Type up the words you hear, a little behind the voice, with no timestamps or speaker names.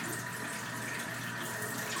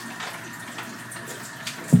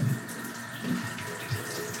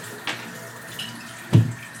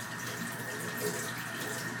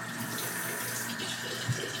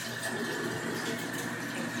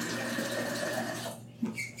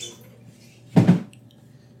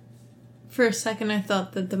For a second, I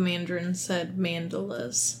thought that the Mandarin said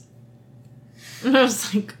mandalas. And I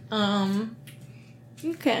was like,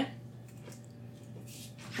 okay.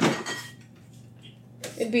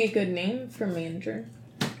 It'd be a good name for Mandarin.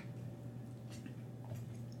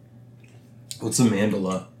 What's a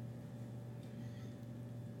mandala?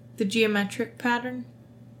 The geometric pattern?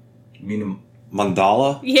 You mean a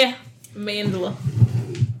mandala? Yeah, mandala.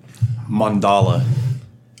 Mandala.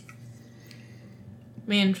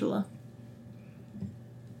 Mangela.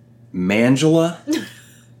 Mangela?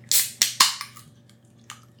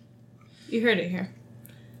 You heard it here.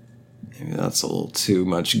 Maybe that's a little too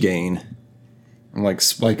much gain. I'm like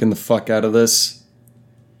spiking the fuck out of this.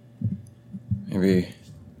 Maybe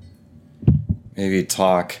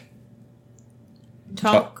talk.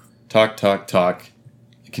 Talk. Talk.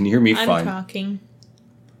 Can you hear me I'm fine? talking.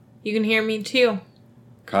 You can hear me too.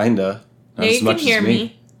 Kinda. Not Yeah, as you much can hear as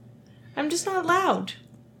me. I'm just not loud.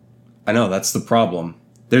 I know, that's the problem.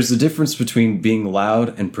 There's a difference between being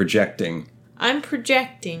loud and projecting. I'm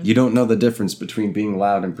projecting. You don't know the difference between being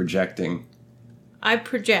loud and projecting. I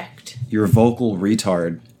project. You're a vocal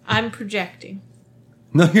retard. I'm projecting.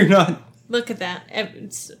 No, you're not. Look at that.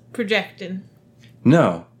 It's projected.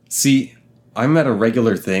 No. See, I'm at a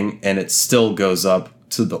regular thing and it still goes up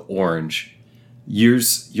to the orange.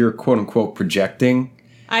 You're quote-unquote projecting.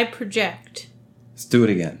 I project. Let's do it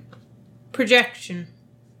again. Projection.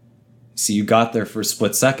 See, you got there for a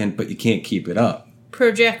split second, but you can't keep it up.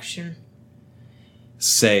 Projection.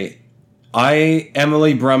 Say, I,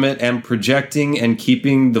 Emily Brummett, am projecting and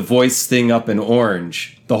keeping the voice thing up in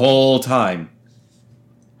orange the whole time.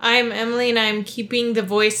 I'm Emily and I'm keeping the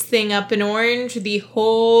voice thing up in orange the whole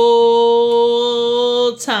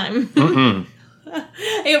time. Mm-mm.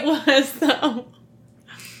 It was, though.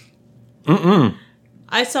 Mm-mm.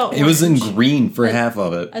 I saw orange. It was in green for half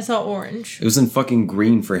of it. I saw orange. It was in fucking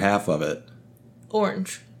green for half of it.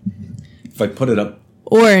 Orange. If I put it up...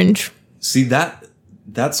 Orange. See,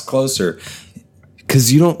 that's closer.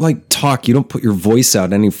 Because you don't, like, talk. You don't put your voice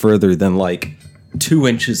out any further than, like, 2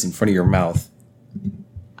 inches in front of your mouth.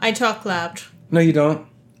 I talk loud. No, you don't.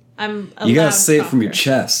 I'm a You gotta loud say talker. it from your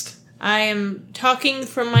chest. I am talking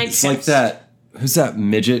from my chest. It's like that... Who's that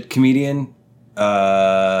midget comedian?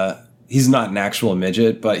 He's not an actual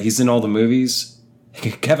midget, but he's in all the movies.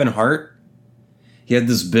 Kevin Hart. He had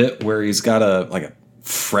this bit where he's got a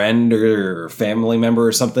friend or family member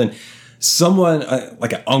or something. Someone,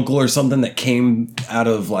 like an uncle or something that came out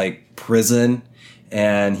of, like, prison.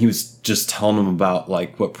 And he was just telling him about,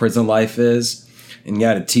 like, what prison life is. And he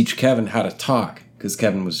had to teach Kevin how to talk. Because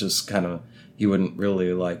Kevin was just kind of... He wouldn't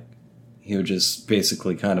really, like... He would just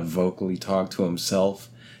basically kind of vocally talk to himself.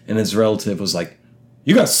 And his relative was like,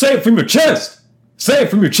 you gotta say it from your chest! Say it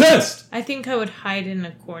from your chest! I think I would hide in a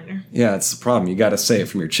corner. Yeah, that's the problem. You gotta say it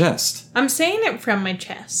from your chest. I'm saying it from my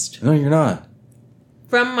chest. No, you're not.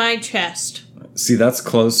 From my chest. See, that's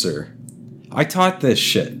closer. I taught this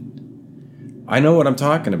shit. I know what I'm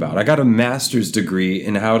talking about. I got a master's degree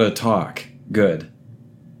in how to talk. Good.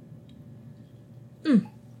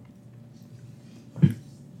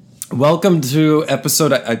 Welcome to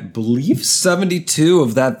episode, I believe, 72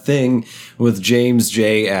 of That Thing with James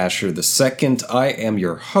J. Asher II. I am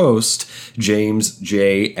your host, James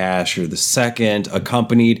J. Asher II,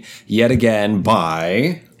 accompanied yet again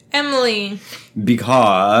by... Emily.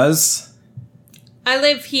 Because... I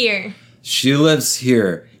live here. She lives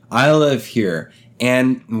here. I live here.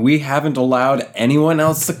 And we haven't allowed anyone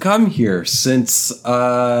else to come here since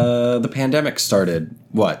the pandemic started.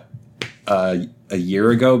 What? A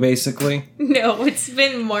year ago, basically? No, it's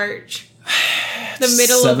been March. The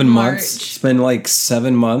middle of 7 March. months? It's been like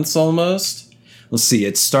 7 months almost. Let's see,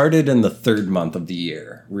 it started in the 3rd month of the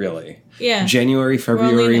year, really. Yeah. January,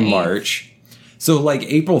 February, in the March. So like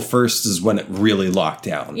April 1st is when it really locked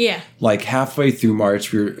down. Yeah. Like halfway through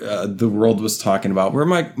March, the world was talking about, we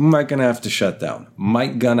might gonna have to shut down.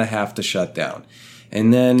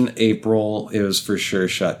 And then April, it was for sure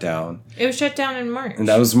shut down. It was shut down in March. And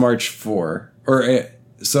that was March 4.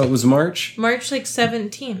 So it was March? March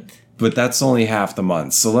 17th. But that's only half the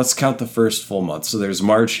month. So let's count the first full month. So there's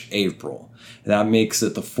March, April. That makes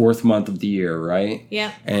it the 4th month of the year, right?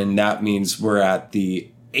 Yeah. And that means we're at the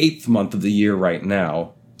 8th month of the year right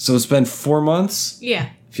now. So it's been 4 months?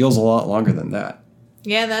 Yeah. Feels a lot longer than that.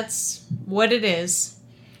 Yeah, that's what it is.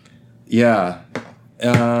 Yeah.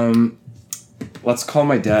 Let's call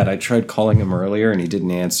my dad. I tried calling him earlier and he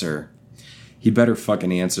didn't answer. He better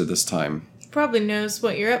fucking answer this time. Probably knows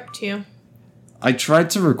what you're up to. I tried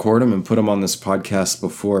to record him and put him on this podcast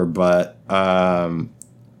before, but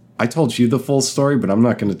I told you the full story, but I'm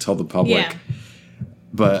not going to tell the public. Yeah.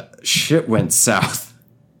 But shit went south.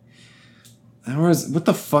 What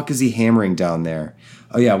the fuck is he hammering down there?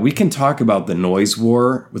 Oh yeah, we can talk about the noise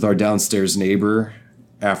war with our downstairs neighbor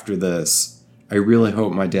after this. I really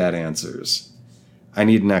hope my dad answers. I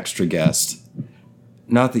need an extra guest.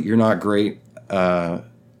 Not that you're not great.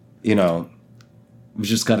 You know, we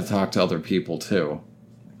just got to talk to other people too.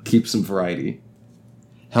 Keep some variety.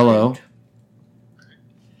 Hello?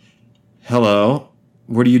 Hello?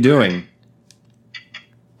 What are you doing?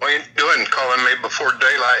 What are you doing calling me before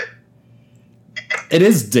daylight? It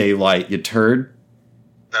is daylight, you turd.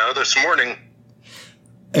 No, this morning.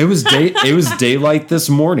 It was daylight this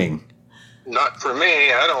morning. Not for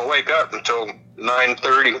me. I don't wake up until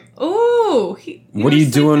 9:30. Ooh. What are you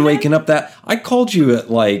doing waking up that? I called you at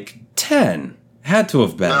like 10. Had to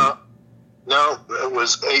have been. No, it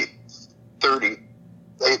was 8:30,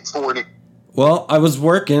 8:40. Well, I was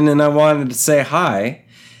working and I wanted to say hi.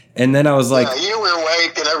 And then I was like... Yeah, you were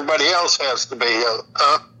awake and everybody else has to be,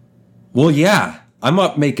 huh? Well, yeah. I'm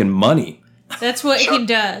up making money. That's what he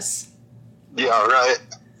does. Yeah, right.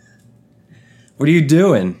 What are you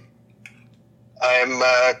doing? I'm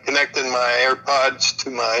connecting my AirPods to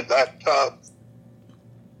my laptop.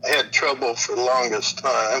 I had trouble for the longest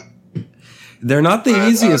time. They're not the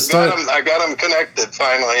easiest. I got them connected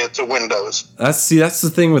finally. It's a Windows. That's the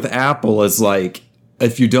thing with Apple is like,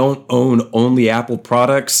 if you don't own only Apple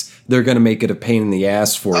products, they're going to make it a pain in the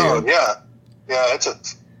ass for you. Oh, yeah. Yeah, it's a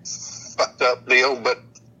fucked up deal. But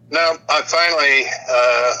now I finally,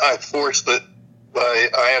 I forced it.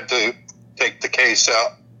 I had to take the case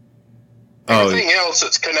out. Everything else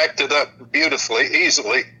is connected up beautifully,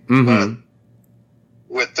 easily. Mm-hmm.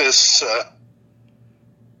 With this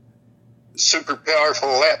super powerful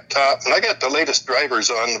laptop, and I got the latest drivers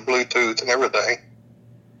on the Bluetooth and everything.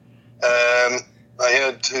 I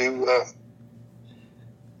had to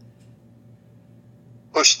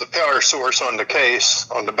push the power source on the case,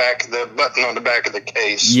 on the back of the button on the back of the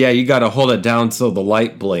case. Yeah, you got to hold it down so the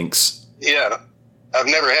light blinks. Yeah, I've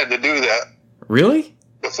never had to do that. Really?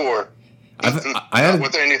 Before. I had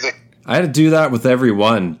with anything. I had to do that with every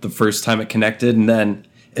one the first time it connected, and then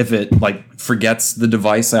if it like forgets the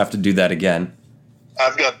device, I have to do that again.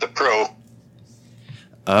 I've got the Pro.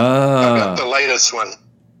 I've got the latest one.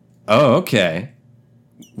 Oh, okay.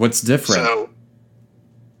 What's different? So,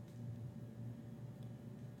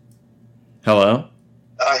 hello?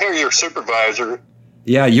 I hear your supervisor.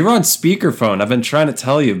 Yeah, you're on speakerphone. I've been trying to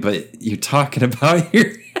tell you, but you're talking about your...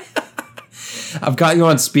 I've got you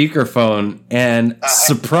on speakerphone, and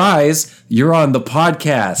surprise, you're on the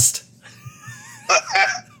podcast.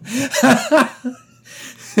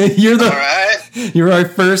 You're All right. You're our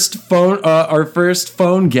first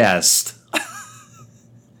phone guest.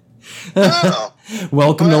 Oh.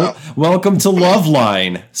 Welcome to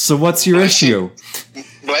Loveline. So what's your issue?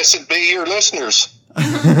 Blessed be your listeners.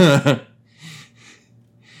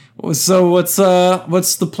 So what's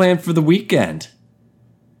the plan for the weekend?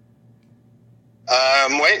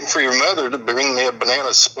 I'm waiting for your mother to bring me a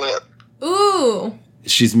banana split. Ooh.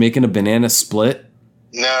 She's making a banana split?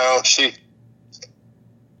 No.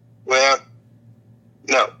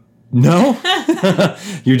 No?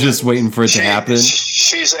 You're just waiting for it to happen?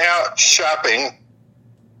 She's out shopping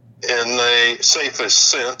in the safest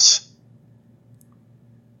sense.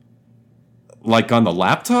 Like on the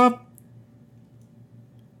laptop?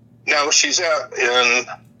 No, she's out in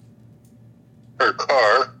her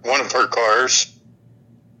car, one of her cars.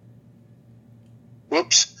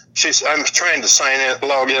 Whoops. I'm trying to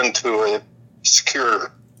log into a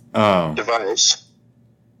secure device.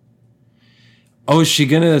 Oh, is she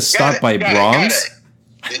going to stop by Brahms?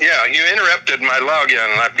 Yeah, you interrupted my login,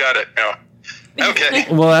 and I've got it now. Okay.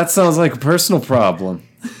 Well, that sounds like a personal problem.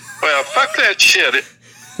 Well, fuck that shit.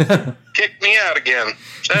 It kicked me out again.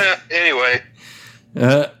 Anyway.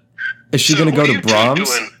 Is she going to go to Brahms?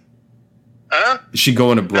 Huh? Is she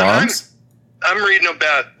going to Brahms? I'm reading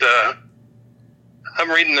about... I'm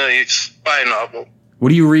reading a spy novel.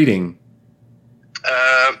 What are you reading?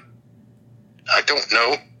 I don't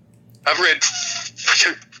know. I've read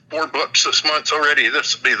 4 books this month already.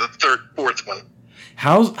 This will be the fourth one.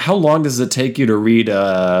 How long does it take you to read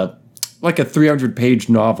like a 300-page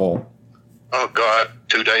novel? Oh God,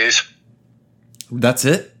 2 days. That's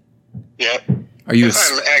it? Yeah. Are you?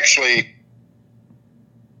 I'm actually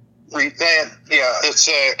read that. Yeah, it's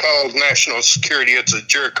called National Security. It's a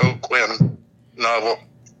Jericho Quinn novel.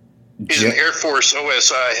 He's an Air Force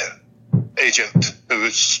OSI agent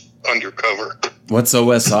who's undercover. What's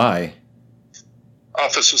OSI?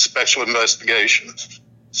 Office of Special Investigations.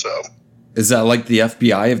 So. Is that like the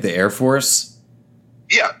FBI of the Air Force?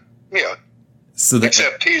 Yeah. So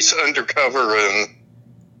except he's undercover in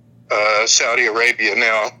Saudi Arabia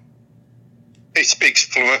now. he speaks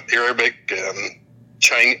fluent Arabic and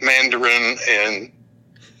Chinese, Mandarin, and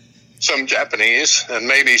some Japanese, and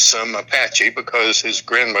maybe some Apache because his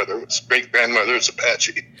great grandmother was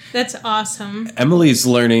Apache. That's awesome. Emily's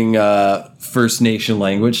learning First Nation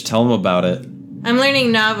language. Tell them about it. I'm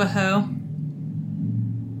learning Navajo.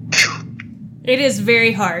 It is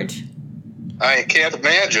very hard. I can't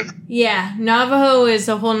imagine. Yeah, Navajo is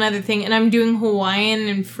a whole nother thing, and I'm doing Hawaiian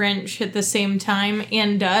and French at the same time,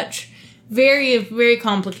 and Dutch. Very, very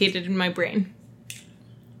complicated in my brain.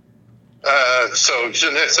 So,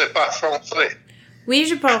 je ne sais pas français. Oui,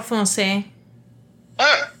 je parle français.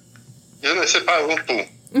 Ah, je ne sais pas beaucoup.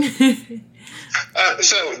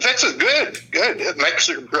 So that's a good. It makes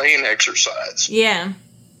your brain exercise. Yeah.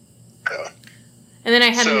 And then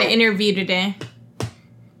I had an interview today.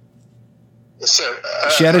 So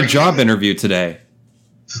She had a job interview today.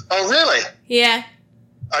 Oh, really? Yeah.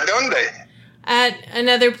 Adonde? At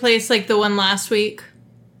another place like the one last week.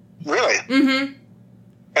 Really? Mm-hmm.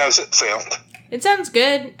 How's it sound? It sounds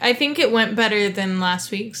good. I think it went better than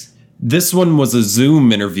last week's. This one was a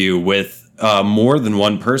Zoom interview with more than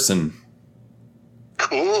one person.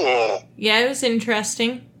 Cool. Yeah, it was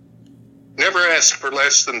interesting. Never asked for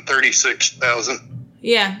less than 36,000.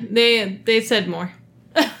 Yeah, they said more.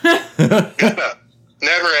 Never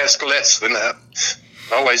ask less than that.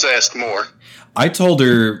 Always ask more. I told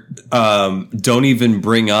her, don't even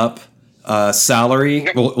bring up salary.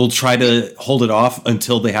 We'll try to hold it off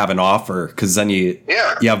until they have an offer, because then you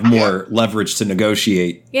have more leverage to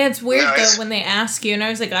negotiate. Yeah, it's weird though when they ask you, and I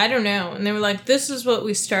was like, I don't know, and they were like, this is what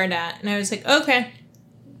we start at, and I was like, okay.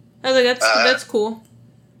 I was like, that's cool.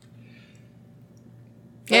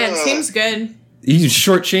 Yeah, it seems good. You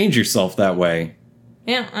shortchange yourself that way.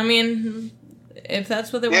 Yeah, I mean, if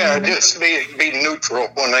that's what they want. Yeah, just be neutral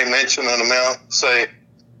when they mention an amount. Say,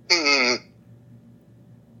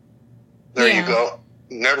 There you go.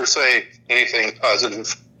 Never say anything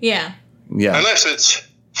positive. Yeah. Yeah. Unless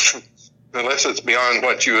it's beyond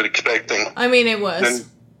what you were expecting. I mean, it was.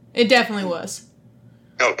 It definitely was.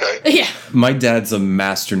 Okay. Yeah. My dad's a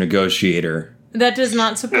master negotiator. That does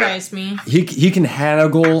not surprise me. He can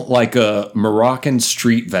haggle like a Moroccan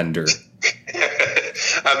street vendor.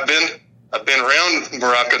 I've been around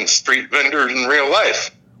Moroccan street vendors in real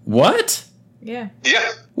life. What? Yeah. Yeah.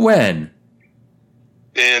 When?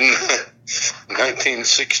 In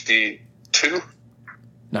 1962.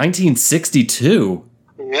 1962?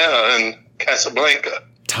 Yeah, in Casablanca.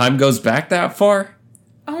 Time goes back that far?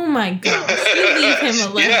 Oh my gosh. You leave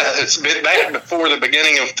him alone. Yeah, it's been back before the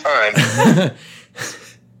beginning of time.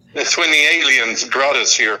 It's when the aliens brought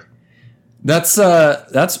us here. That's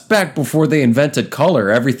back before they invented color.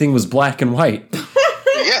 Everything was black and white.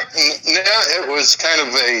 Yeah, now it was kind of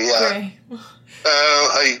a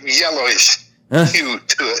yellowish hue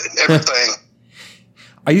to it, everything.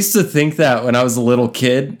 I used to think that when I was a little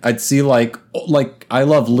kid, I'd see like I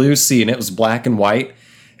Love Lucy and it was black and white.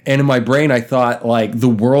 And in my brain, I thought like the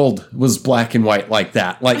world was black and white like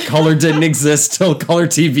that. Like color didn't exist till color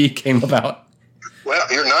TV came about. Well,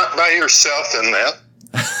 you're not by yourself in that.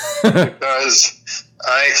 Because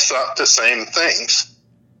I thought the same things.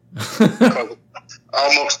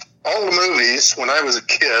 Almost all the movies when I was a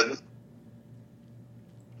kid,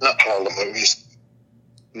 not all the movies,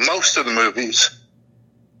 most of the movies,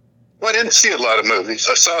 well, I didn't see a lot of movies.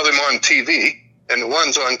 I saw them on TV, and the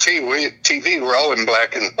ones on TV were all in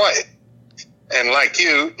black and white. And like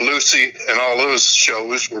you, Lucy and all those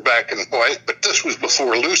shows were black and white, but this was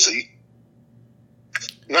before Lucy.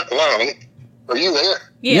 Not long. Are you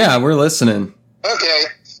there? Yeah, we're listening. Okay.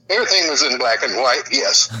 Everything was in black and white,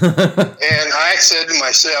 yes. And I said to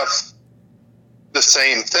myself the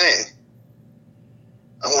same thing.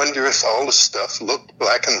 I wonder if all the stuff looked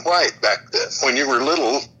black and white back then. When you were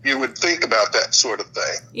little, you would think about that sort of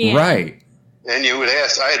thing. Yeah. Right. And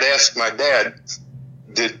I'd ask my dad,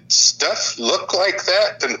 did stuff look like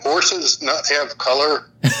that? And horses not have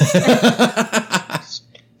color?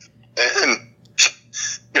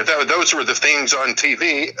 And those were the things on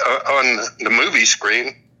TV, on the movie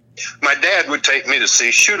screen. My dad would take me to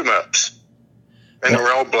see shoot-em-ups. And they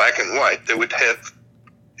were all black and white. They would have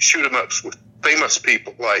shoot-em-ups with famous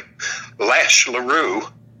people like Lash LaRue.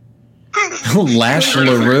 Lash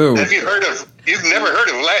LaRue. You've never heard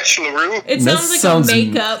of Lash LaRue? It sounds like a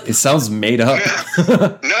makeup. It sounds made up.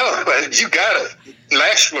 No, but you got it.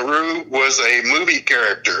 Lash LaRue was a movie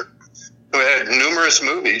character who had numerous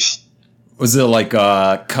movies. Was it like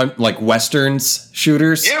westerns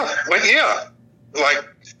shooters? Yeah, like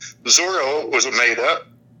Zorro was a made up,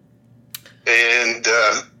 and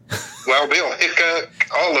Wild Bill Hickok,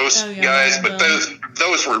 all those guys. But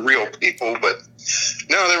those were real people. But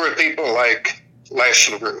no, there were people like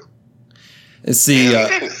Lash LaRue. See,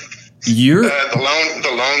 you're the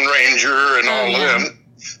Lone Ranger and all of them.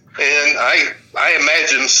 And I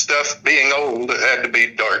imagine stuff being old, it had to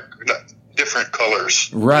be dark, different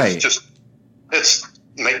colors. right. It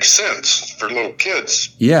makes sense for little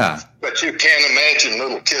kids. Yeah. But you can't imagine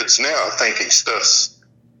little kids now thinking stuff's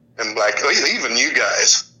in black. Even you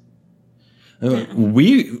guys.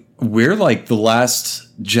 We're like the last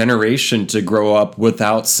generation to grow up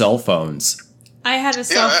without cell phones. I had a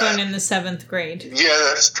cell phone in the 7th grade. Yeah,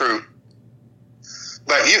 that's true.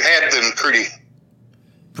 But you had them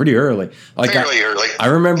Pretty early. Like fairly early. I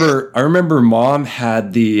remember Mom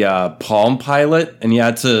had the Palm Pilot, and you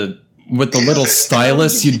had to, with the little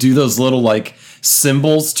stylus, you do those little like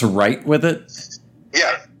symbols to write with it.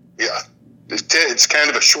 Yeah. It's kind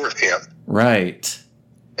of a shorthand. Right.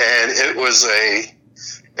 And it was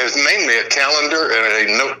mainly a calendar and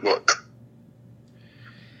a notebook.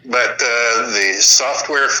 But the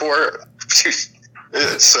software for it,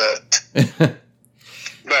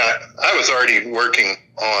 but I was already working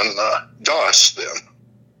on DOS then.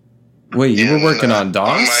 Wait, you were working on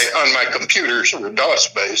DOS? On my computers were DOS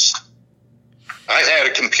based. I had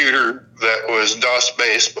a computer that was DOS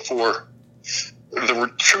based before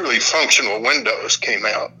the truly functional Windows came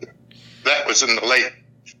out. That was in the late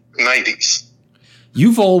 90s.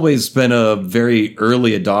 You've always been a very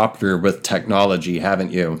early adopter with technology,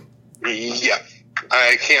 haven't you? Yeah.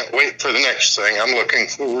 I can't wait for the next thing. I'm looking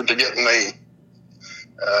forward to getting a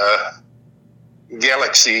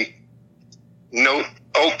Galaxy Note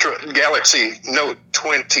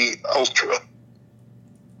 20 Ultra.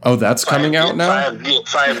 Oh, that's coming out now?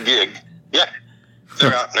 5 gig. Yeah.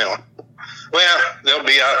 They're out now. Well, they'll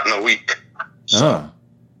be out in a week. So. Oh.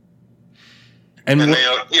 And they'll,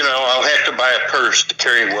 I'll have to buy a purse to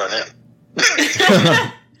carry one in.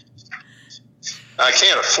 I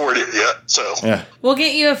can't afford it yet, so. Yeah. We'll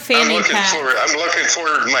get you a fanny pack. I'm looking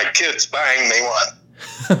forward to my kids buying me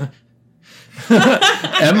one.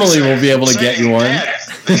 Emily will be able to get you one.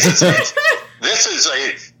 This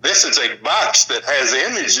is a box that has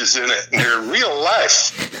images in it, and they're real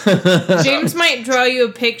life. James might draw you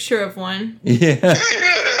a picture of one. Yeah.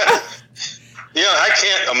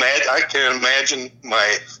 I can't imagine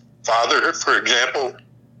my father, for example,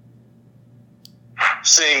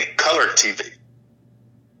 seeing color TV.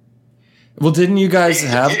 Well, didn't you guys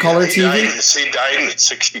have color TV? He died in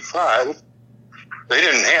 65. They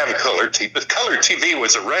didn't have color TV. But color TV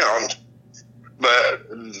was around, but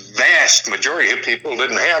vast majority of people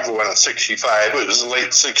didn't have one in 65. It was the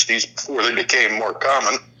late 60s before they became more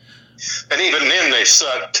common. And even then, they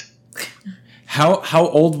sucked. How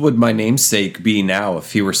old would my namesake be now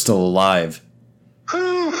if he were still alive?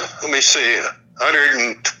 Let me see.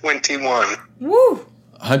 121. Woo!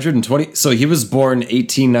 120? So he was born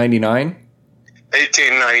 1899?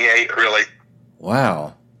 1898, really.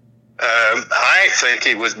 Wow. I think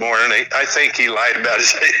he was born I think he lied about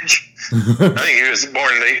his age. I think he was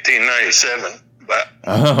born in 1897. But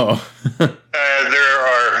there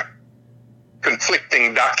are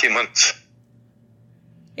conflicting documents.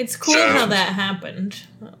 It's cool how that happened.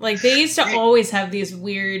 Like, they used to always have these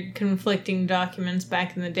weird conflicting documents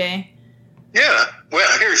back in the day. Yeah.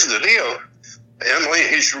 Well, here's the deal. Emily,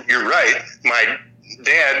 you're right. My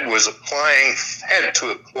dad had to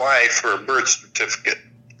apply for a birth certificate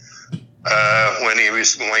when he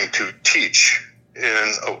was going to teach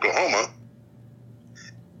in Oklahoma.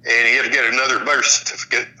 And he had to get another birth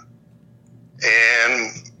certificate.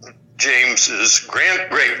 And James's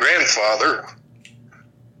great-grandfather,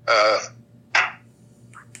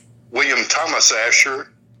 William Thomas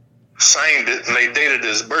Asher, signed it, and they dated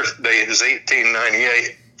his birthday as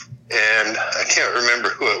 1898. And I can't remember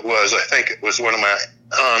who it was. I think it was one of my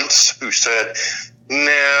aunts who said,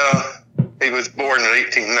 no, he was born in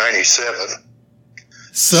 1897.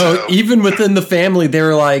 So even within the family, they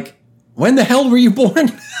were like, when the hell were you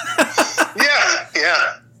born?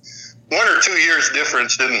 Yeah. 1 or 2 years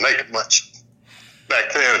difference didn't make much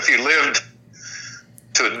back then. If you lived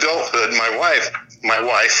to adulthood, my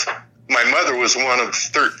mother was one of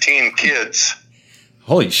 13 kids.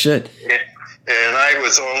 Holy shit. And I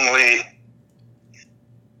was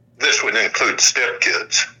this would include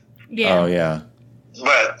stepkids. Yeah. Oh, yeah.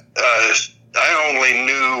 But I only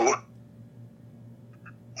knew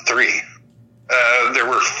 3. There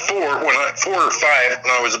were 4 or 5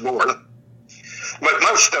 when I was born. But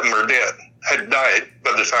most of them are dead, had died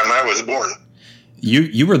by the time I was born.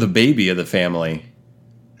 You were the baby of the family.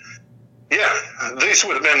 Yeah, these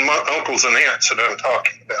would have been my uncles and aunts that I'm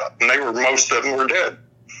talking about, and most of them were dead.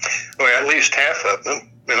 Well, at least half of them,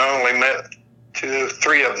 and I only met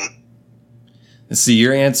 3 of them. See,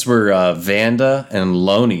 your aunts were Vanda and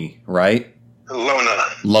Loney, right? Lona.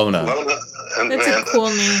 Lona. Lona and That's Vanda. a cool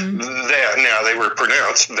name. Now they were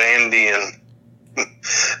pronounced Vandy and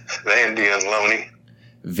Loney.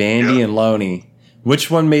 Vandy Yeah. and Loney.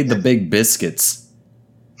 Which one made the big biscuits?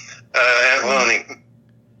 Aunt Loney.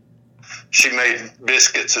 She made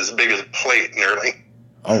biscuits as big as a plate, nearly.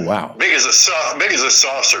 Oh, wow. Big as a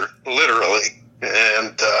saucer, literally.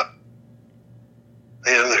 And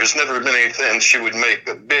there's never been anything. She would make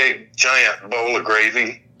a big, giant bowl of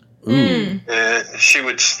gravy. Ooh. And she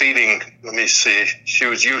was feeding, let me see, she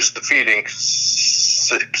was used to feeding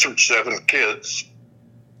 6 or 7 kids.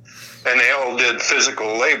 And they all did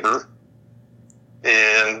physical labor.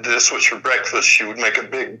 And this was for breakfast. She would make a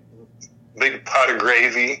big pot of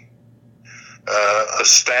gravy, a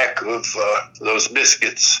stack of those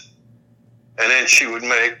biscuits. And then she would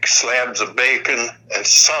make slabs of bacon and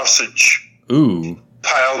sausage Ooh.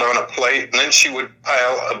 piled on a plate, and then she would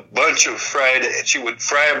fry a bunch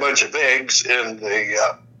of eggs in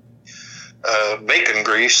the bacon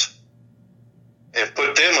grease and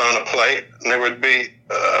put them on a plate, and there would be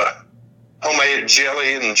homemade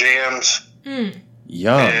jelly and jams,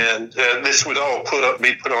 Yum. and this would all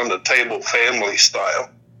be put on the table family style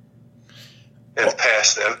and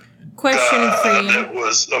passed out. Question for you. That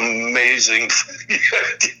was amazing.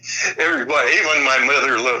 Everybody, even my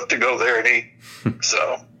mother, loved to go there and eat.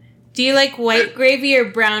 So, Do you like white gravy or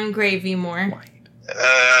brown gravy more?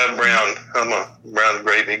 brown. I'm a brown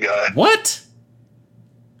gravy guy. What?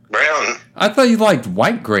 Brown. I thought you liked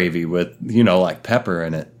white gravy with, like pepper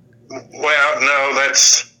in it. Well, no,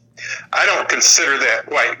 I don't consider that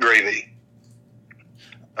white gravy.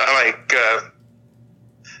 I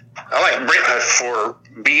like for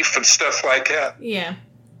beef and stuff like that. Yeah.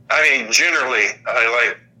 I mean, generally, I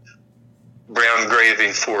like brown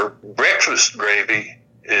gravy. For breakfast gravy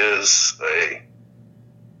is a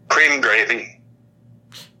cream gravy.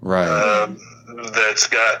 Right. That's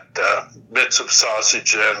got bits of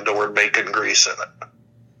sausage and or bacon grease in it.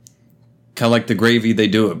 Kind of like the gravy they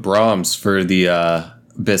do at Brahms for the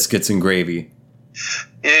biscuits and gravy.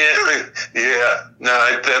 Yeah.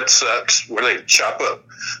 No, that sucks. Where they chop up.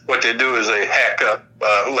 What they do is they hack up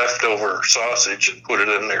leftover sausage and put it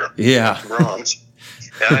in there. Yeah. Brahms.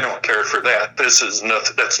 And I don't care for that. This is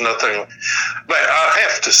nothing. That's nothing. But I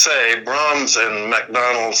have to say, Brahms and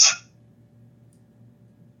McDonald's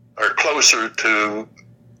are closer to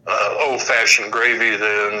old-fashioned gravy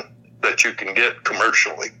than that you can get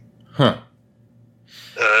commercially. Huh.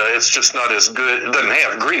 It's just not as good. It doesn't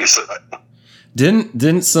have grease in it.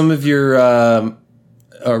 Didn't some of your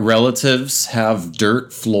relatives have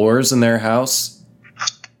dirt floors in their house?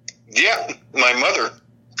 Yeah, my mother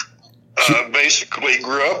basically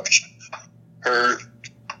grew up. Her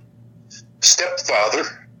stepfather,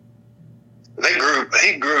 he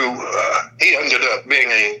ended up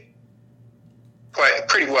being a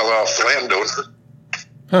pretty well-off landowner.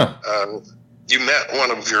 Huh. You met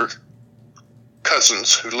one of your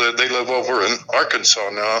cousins they live over in Arkansas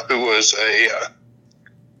now, who was a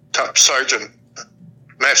top sergeant,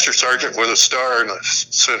 master sergeant with a star in the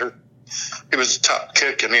center. He was a top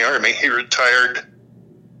kick in the Army. He retired.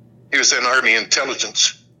 He was in Army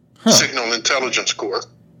intelligence, Signal Intelligence Corps.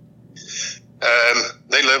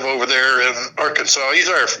 They live over there in Arkansas. He's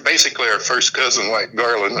basically our first cousin, like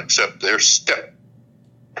Garland, except their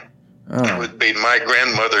would be my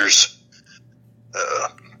grandmother's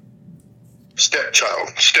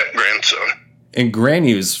step-grandson. And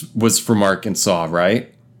Granny was from Arkansas,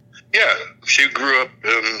 right? Yeah, she grew up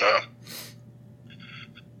in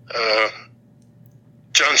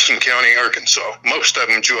Johnson County, Arkansas. Most of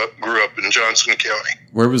them grew up in Johnson County.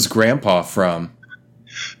 Where was Grandpa from?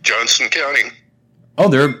 Johnson County.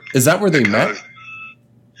 Oh, is that where they met?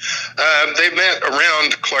 They met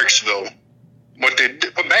around Clarksville.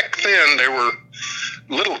 Back then, there were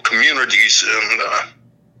little communities, and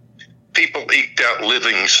people eked out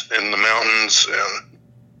livings in the mountains. And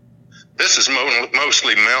this is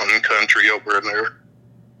mostly mountain country over in there.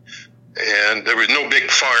 And there was no big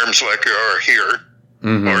farms like there are here,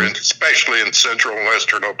 or especially in central and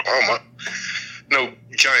western Oklahoma. No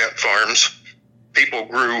giant farms. People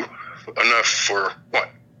grew enough for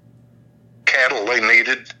cattle they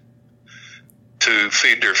needed to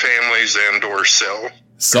feed their families and or sell.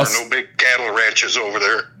 There were no big cattle ranches over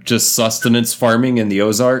there. Just sustenance farming in the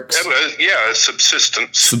Ozarks?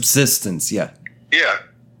 Subsistence. Subsistence, yeah. Yeah.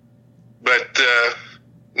 But,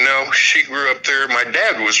 no, she grew up there. My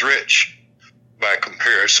dad was rich by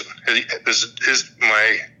comparison.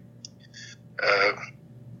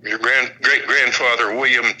 Your great-grandfather,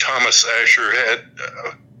 William Thomas Asher, had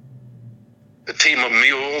team of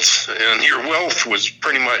mules, and your wealth was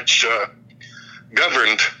pretty much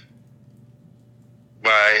governed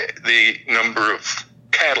by the number of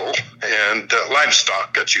cattle and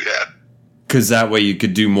livestock that you had. Because that way you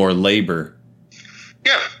could do more labor.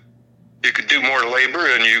 Yeah, you could do more labor,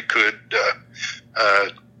 and you could,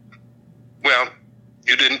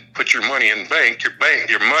 you didn't put your money in bank.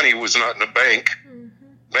 Your money was not in a bank. Mm-hmm.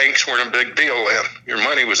 Banks weren't a big deal then. Your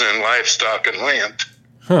money was in livestock and land.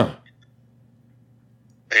 Huh.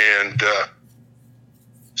 And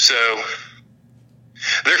so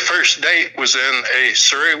their first date was in a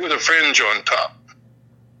surrey with a fringe on top.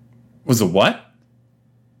 Was a what?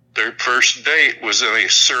 Their first date was in a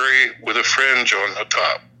surrey with a fringe on the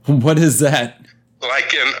top. What is that?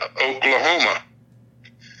 Like in Oklahoma.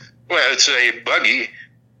 Well, it's a buggy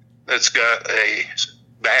that's got a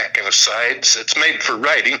back and a sides. It's made for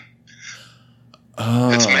riding.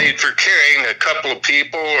 Oh. It's made for carrying a couple of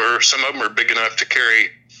people, or some of them are big enough to carry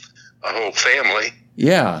a whole family.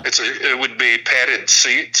 Yeah. It would be padded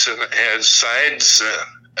seats, and it has sides,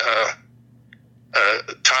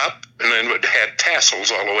 top, and then it had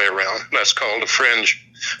tassels all the way around. That's called a fringe.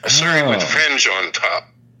 A surrey with fringe on top.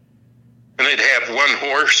 And they'd have one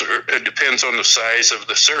horse, or it depends on the size of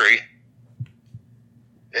the surrey.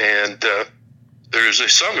 And there's a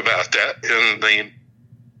song about that in the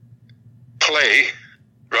play,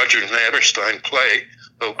 Roger Hammerstein play,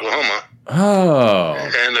 Oklahoma. Oh.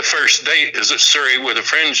 And the first date is a surrey with a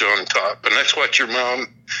fringe on top. And that's what your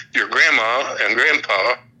grandma and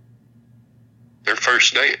grandpa, their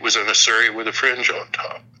first date was in a surrey with a fringe on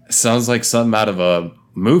top. Sounds like something out of a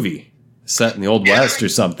movie set in the Old West or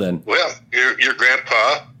something. Well, your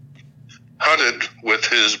grandpa hunted with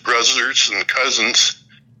his brothers and cousins,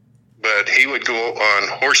 but he would go on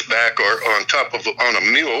horseback or on a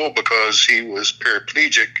mule because he was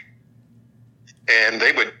paraplegic, and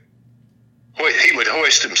he would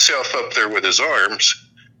hoist himself up there with his arms,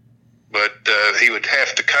 but he would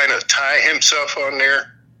have to kind of tie himself on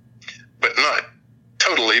there, but not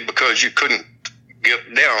totally, because you couldn't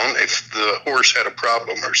get down if the horse had a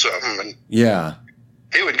problem or something. And yeah,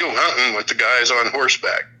 he would go hunting with the guys on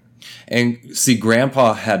horseback. And see,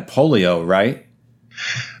 Grandpa had polio, right?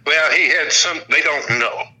 Well, he had some. They don't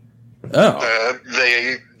know. Oh,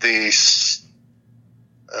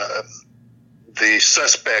 the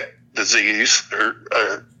suspect disease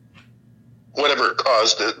or whatever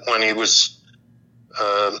caused it when he was.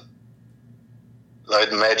 I'd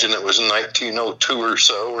imagine it was 1902 or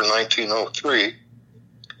so, or 1903.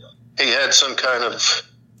 He had some kind of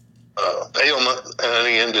ailment, and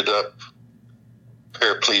he ended up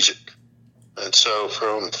paraplegic. And so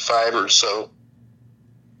from 5 or so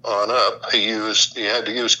on up, he had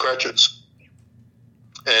to use crutches.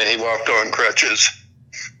 And he walked on crutches.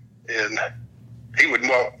 And he would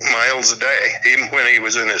walk miles a day. Even when he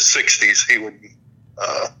was in his 60s, he would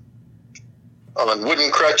on wooden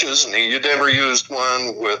crutches, and he never used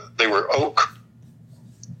one they were oak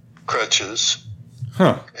crutches.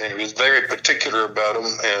 huh. And he was very particular about them,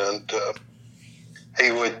 and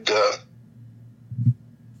he would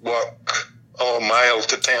walk a mile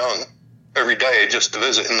to town every day just to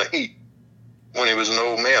visit in the heat when he was an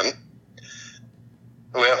old man.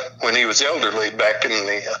 Well, when he was elderly, back in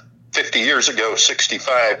the 50 years ago,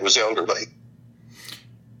 65 was elderly.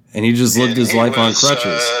 And he just lived his life on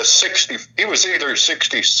crutches. He was either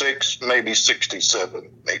 66, maybe 67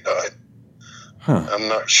 when he died. Huh. I'm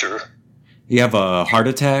not sure. You have a heart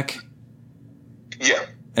attack? Yeah.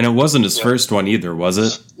 And it wasn't his first one either, was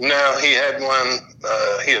it? No, he had one.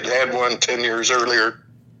 He had one 10 years earlier.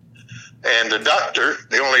 And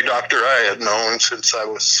the only doctor I had known since I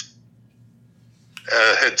was,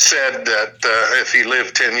 had said that if he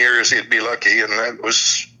lived 10 years, he'd be lucky. And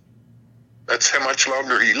that's how much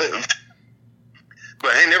longer he lived.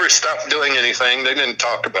 But he never stopped doing anything. They didn't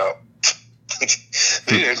talk about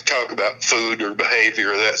food or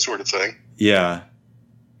behavior or that sort of thing. Yeah.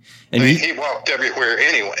 And he walked everywhere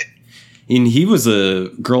anyway. And he was a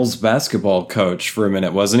girls' basketball coach for a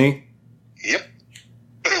minute, wasn't he? Yep.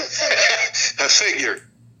 I figure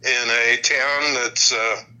in a town that's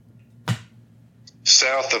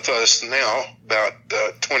south of us now, about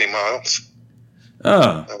 20 miles.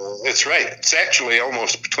 Oh. It's right. It's actually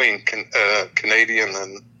almost between Canadian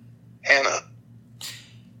and Hannah.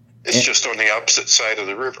 It's just on the opposite side of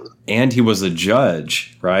the river. And he was a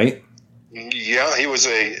judge, right? Yeah, he was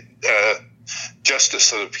a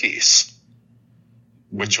justice of the peace,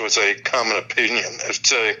 which was a common opinion.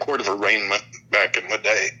 It's a court of arraignment back in the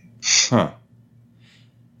day. Huh.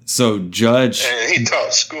 So judge... And he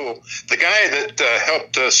taught school. The guy that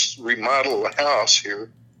helped us remodel the house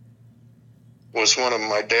here, was one of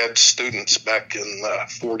my dad's students back in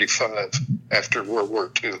 45 after World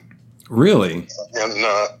War II. Really? And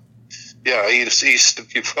yeah, he used to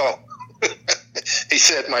be he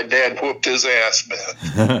said my dad whooped his ass,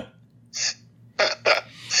 man.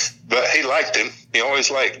 But he liked him. He always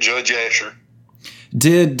liked Judge Asher.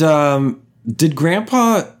 Did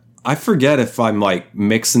Grandpa? I forget if I'm like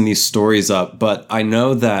mixing these stories up, but I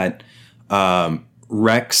know that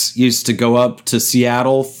Rex used to go up to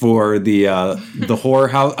Seattle for the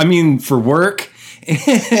whorehouse. I mean, for work,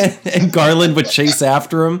 and Garland would chase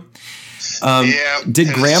after him.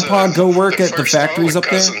 Did Grandpa go work at the factories up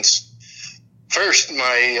there? First,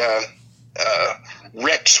 my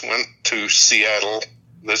Rex went to Seattle.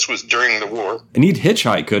 This was during the war. And he'd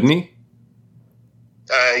hitchhike, couldn't he?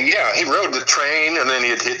 Yeah, he rode the train, and then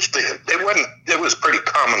he'd hitch. It was pretty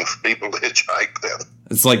common for people to hitchhike then.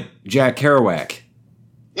 It's like Jack Kerouac.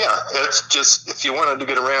 Yeah, it's just, if you wanted to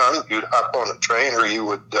get around, you'd hop on a train or you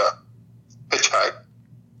would hitchhike.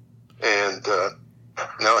 And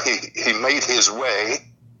no, he made his way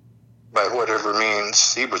by whatever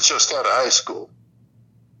means. He was just out of high school.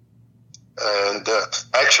 And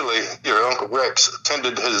actually, your Uncle Rex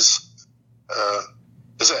attended his,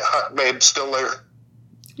 is that Hot Babe still there?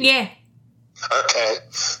 Yeah. Okay.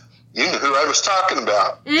 You knew who I was talking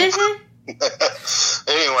about. Mm-hmm.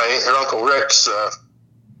 Anyway, your Uncle Rex,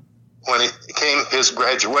 when he came his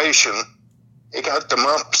graduation, he got the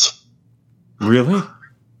mumps. Really?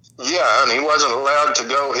 Yeah, and he wasn't allowed to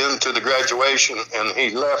go into the graduation, and he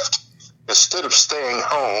left instead of staying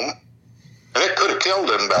home, and it could have killed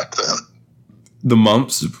him back then. The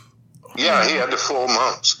mumps? Yeah, he had the full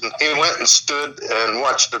mumps. And he went and stood and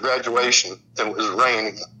watched the graduation. It was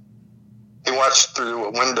raining. He watched through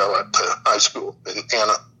a window at the high school in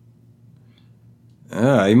Anna.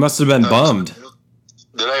 Yeah, he must have been bummed.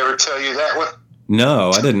 Did I ever tell you that one? No,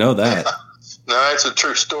 I didn't know that. No, it's a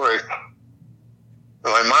true story.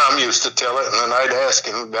 My mom used to tell it, and then I'd ask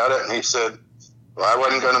him about it, and he said, well, I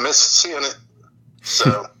wasn't going to miss seeing it.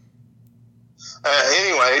 So,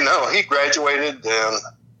 anyway, no, he graduated, and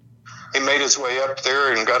he made his way up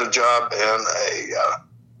there and got a job in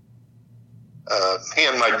he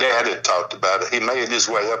and my dad had talked about it. He made his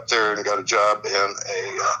way up there and got a job in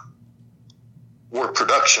a war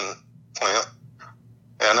production plant.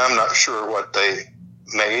 And I'm not sure what they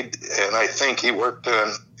made. And I think he worked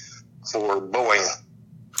for Boeing.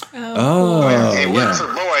 Oh, he worked for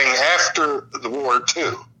Boeing after the war,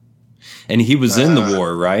 too. And he was in the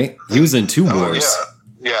war, right? He was in two wars.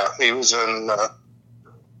 Yeah, he was in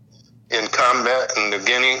combat in New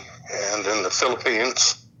Guinea and in the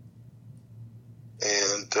Philippines.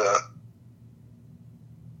 And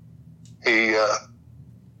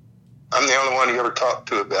I'm the only one he ever talked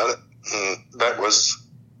to about it. And that was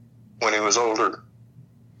when he was older.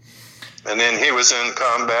 And then he was in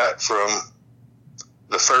combat from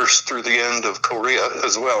the first through the end of Korea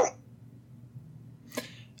as well.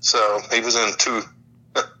 So he was in two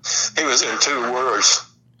wars.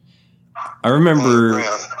 I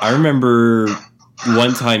remember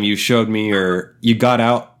one time you showed me, or you got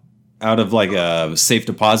out of like a safe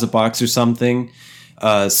deposit box or something,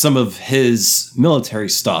 some of his military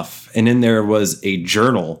stuff. And in there was a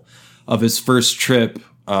journal of his first trip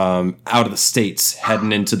out of the States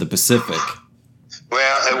heading into the Pacific.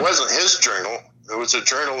 Well, it wasn't his journal. It was a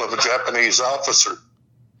journal of a Japanese officer.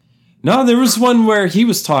 No, there was one where he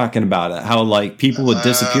was talking about it, how like people would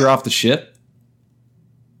disappear off the ship.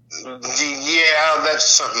 Yeah, that's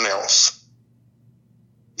something else.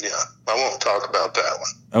 Yeah, I won't talk about that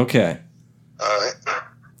one. Okay. All right.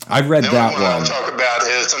 I've read that one. I'll talk about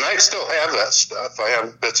is, and I still have that stuff.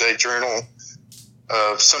 It's a journal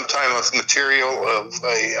of some type of material of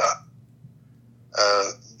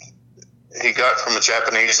he got from a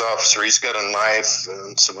Japanese officer. He's got a knife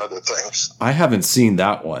and some other things. I haven't seen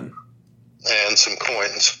that one. And some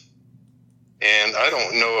coins. And I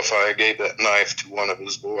don't know if I gave that knife to one of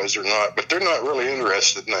his boys or not, but they're not really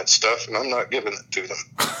interested in that stuff, and I'm not giving it to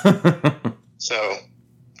them. So,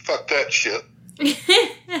 fuck that shit. If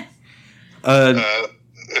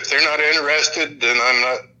they're not interested, then I'm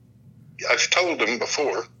not. I've told them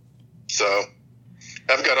before. So,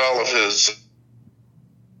 I've got all of his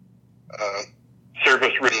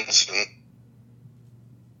service ribbons and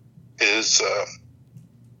his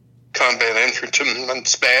combat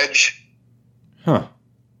infantryman's badge. Huh.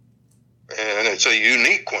 And it's a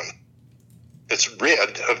unique one. It's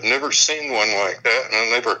red. I've never seen one like that, and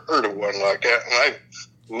I've never heard of one like that. And I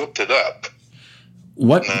looked it up.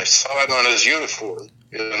 What? And I saw it on his uniform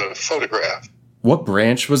in a photograph. What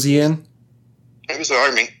branch was he in? He was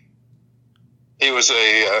Army. He was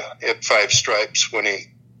he had 5 stripes when he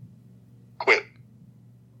quit.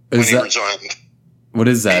 when Is he that resigned. what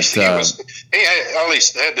is that? All he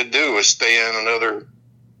had to do was stay in another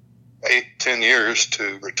 8-10 years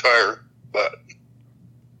to retire. But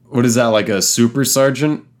What is that, like a super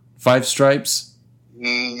sergeant? 5 stripes?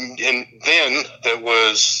 and then it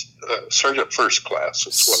was sergeant first class.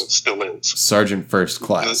 That's what it still is. Sergeant first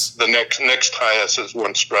class. The next highest is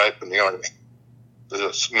 1 stripe in the Army.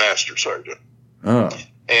 This master sergeant. Oh.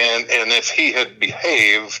 And if he had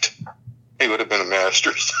behaved, he would have been a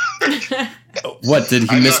master sergeant. What, did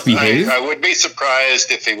he misbehave? I would be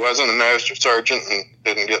surprised if he wasn't a master sergeant and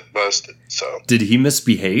didn't get busted. So Did he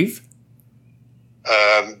misbehave?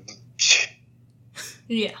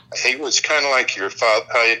 Yeah. He was kind of like your father.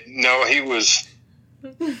 No, he was.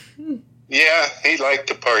 Yeah, he liked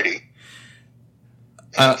to party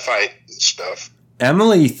and fight and stuff.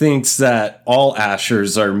 Emily thinks that all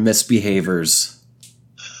Ashers are misbehavers.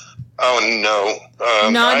 Oh no!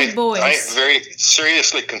 Naughty boys. I very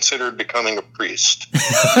seriously considered becoming a priest.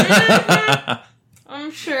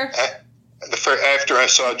 I'm sure. After I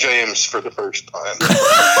saw James for the first time.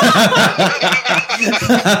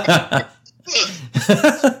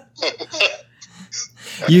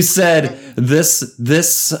 You said this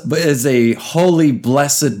is a holy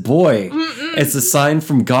blessed boy. It's a sign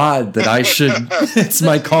from God that I should. It's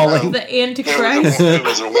my calling. The Antichrist. It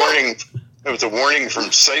was a warning. It was a warning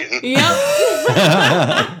from Satan. Yep.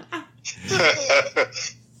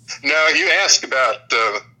 Now you asked about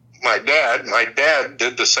my dad. My dad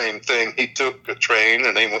did the same thing. He took a train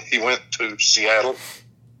and he went to Seattle,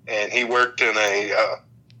 and he worked in a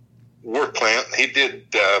work plant. He did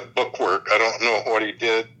book work. I don't know what he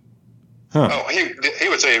did. Huh. Oh, he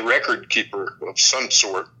was a record keeper of some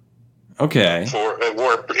sort. Okay. For a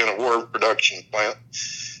war production plant,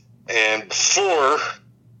 and before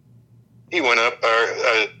he went up,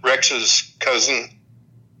 Rex's cousin,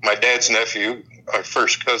 my dad's nephew, our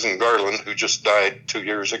first cousin Garland, who just died 2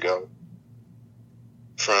 years ago,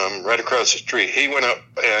 from right across the street, he went up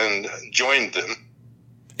and joined them.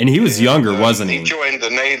 And he was younger, wasn't he? He joined the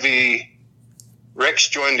Navy. Rex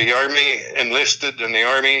joined the Army, enlisted in the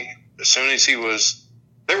Army as soon as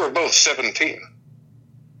they were both 17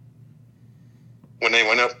 when they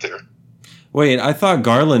went up there. Wait, I thought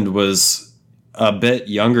Garland was a bit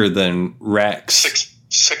younger than Rex.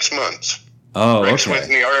 6 months. Oh, Rex okay. went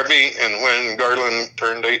in the Army, and when Garland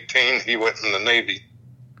turned 18, he went in the Navy.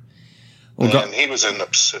 Well, And he was in the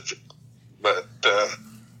Pacific. But,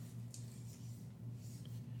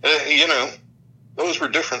 those were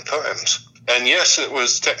different times. And yes, it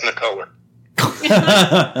was Technicolor.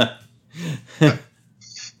 I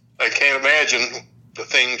can't imagine the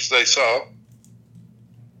things they saw.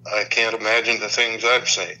 I can't imagine the things I've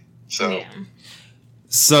seen. So, Yeah.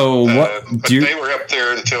 So what but do you? they were up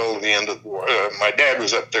there until the end of the war. My dad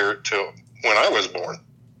was up there till when I was born.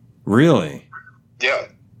 Really? Yeah.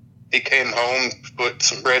 He came home, put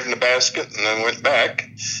some bread in a basket, and then went back.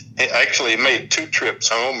 He actually made 2 trips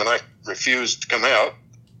home, and I refused to come out.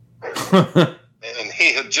 And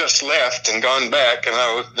he had just left and gone back, and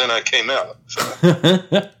then I came out.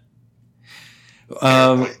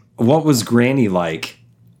 So. What was Granny like?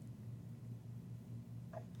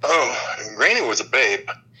 Oh, Granny was a babe.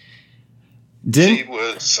 She Didn't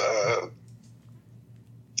was.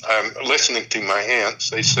 I'm listening to my aunts.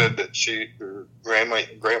 They said that her grandma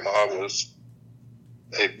was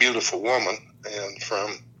a beautiful woman, and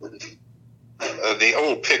from the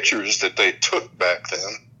old pictures that they took back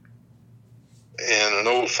then, in an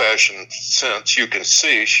old-fashioned sense, you can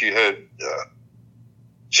see she had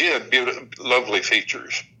beautiful, lovely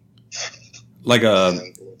features. like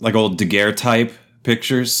old Daguerre-type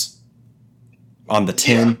pictures on the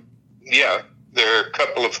tin? Yeah, there are a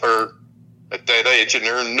couple of her at that age, and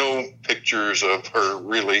there are no pictures of her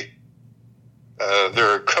really. There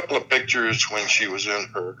are a couple of pictures when she was in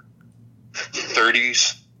her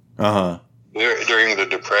 30s during the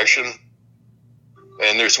Depression.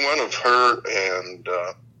 And there's one of her and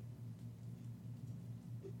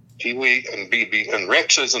Pee-wee and BB, and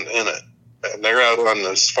Rex isn't in it. And they're out on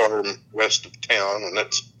this farm west of town, and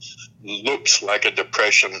it looks like a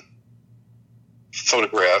Depression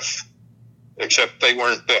photograph, except they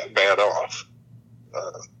weren't that bad off.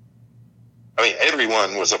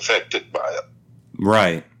 Everyone was affected by it.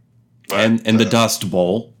 Right. But, and the Dust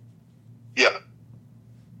Bowl. Yeah.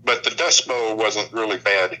 But the Dust Bowl wasn't really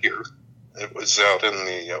bad here. It was out in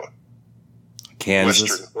the Kansas.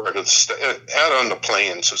 western part of the state. Out on the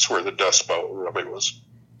plains is where the Dust Bowl really was.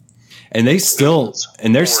 And they're still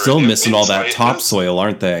missing all that It was topsoil,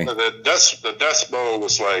 aren't they? The Dust Bowl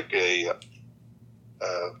was like a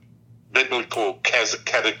biblical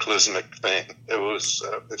cataclysmic thing. It was,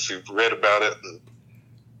 if you've read about it, and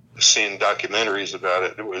seen documentaries about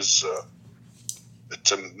it. It was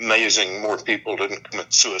it's amazing. More people didn't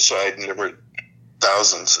commit suicide, and there were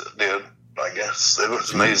thousands that did. I guess it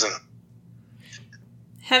was amazing.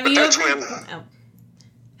 Have But you that's ever? when- Oh.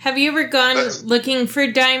 Have you ever gone looking for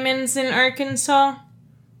diamonds in Arkansas?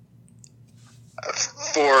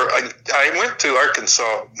 I went to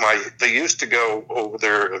Arkansas. They used to go over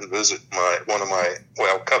there and visit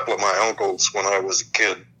a couple of my uncles when I was a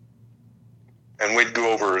kid, and we'd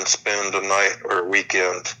go over and spend a night or a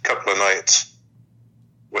weekend, a couple of nights,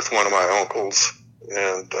 with one of my uncles,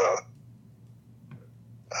 and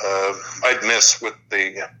I'd mess with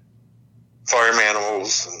the farm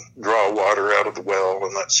animals and draw water out of the well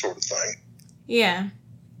and that sort of thing. Yeah.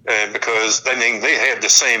 And because, I mean, they had the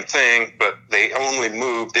same thing, but they only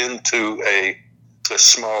moved into this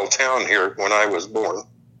small town here when I was born.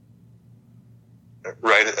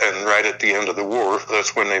 Right at the end of the war,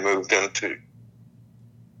 that's when they moved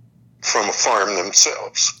from a farm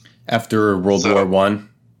themselves. After World War One?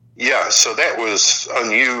 Yeah, so that was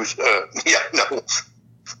unused.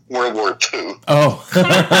 World War II. Oh.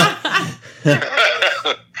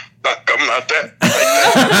 I'm not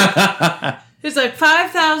that. It's like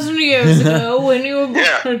 5,000 years ago when you were born.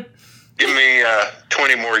 Yeah. Give me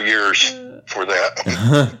 20 more years for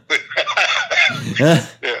that. Yeah.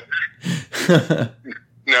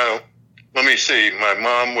 No, let me see. My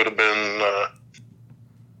mom would have been.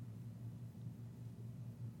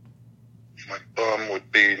 My mom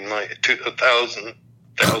would be 1,000.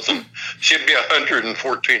 She'd be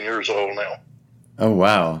 114 years old now. Oh,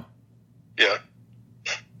 wow. Yeah.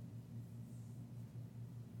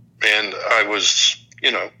 And I was,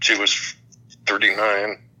 she was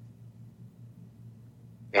 39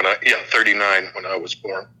 39 when I was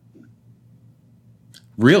born.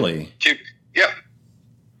 Really? Yeah.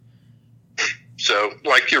 So,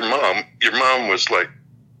 like your mom was like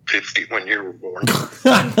 50 when you were born. That's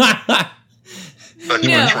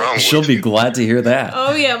what's wrong with She'll be glad to hear that.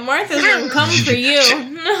 Oh, yeah, Martha's gonna come for you.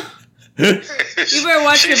 You better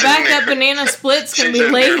watch your back. That banana split's gonna be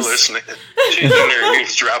laced. Listening. She's in there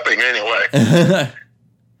eavesdropping anyway.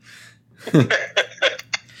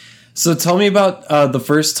 So tell me about the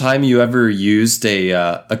first time you ever used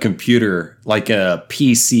a computer, like a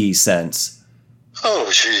PC sense. Oh,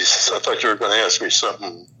 jeez. I thought you were going to ask me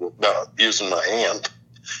something about using my hand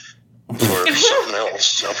or something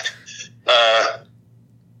else. I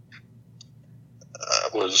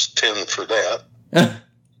was 10 for that.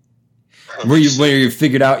 Where you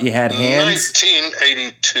figured out you had hands?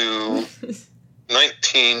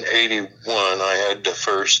 1981, I had the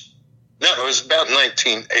first. No, it was about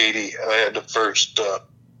 1980. I had the first.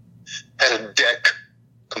 Had a DEC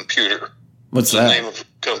computer. What's the that? name of the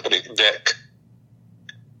company, DEC,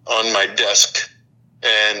 on my desk,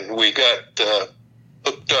 and we got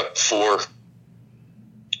hooked up for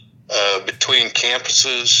between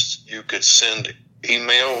campuses. You could send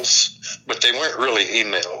emails, but they weren't really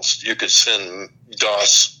emails. You could send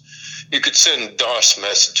DOS. You could send DOS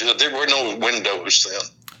messages. There were no Windows then.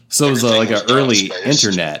 So it was like an early DOS-based.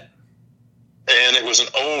 internet. And it was an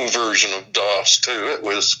old version of DOS too.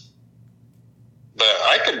 But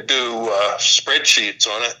I could do spreadsheets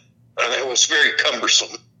on it, and it was very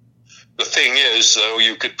cumbersome. The thing is, though,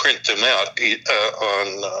 you could print them out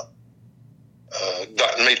on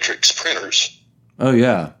dot matrix printers. Oh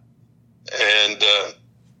yeah. And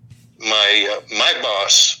my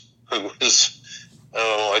boss, who was,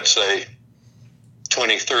 I'd say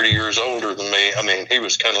 20, 30 years older than me, I mean, he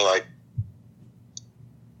was kind of like,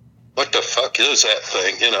 what the fuck is that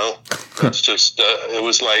thing? It's just, it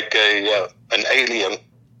was like an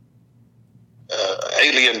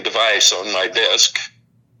alien device on my desk.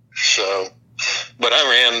 So, but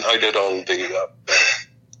I did all the,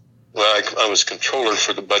 I was controller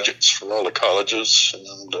for the budgets for all the colleges and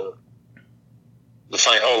all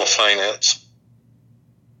the finance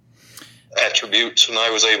attributes, and I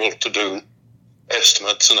was able to do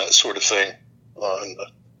estimates and that sort of thing on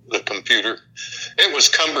the computer. It was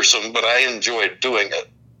cumbersome, but I enjoyed doing it.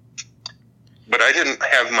 But I didn't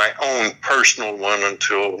have my own personal one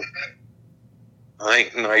until I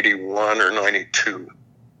think 91 or 92.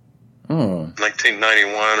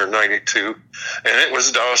 1991 or 92. And it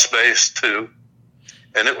was DOS-based too.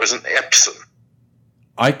 And it was an Epson.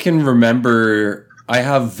 I can remember, I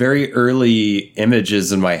have very early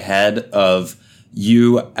images in my head of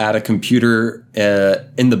you at a computer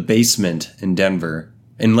in the basement in Denver,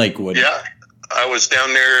 in Lakewood. Yeah, I was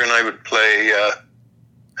down there and I would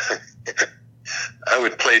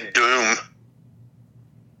play Doom.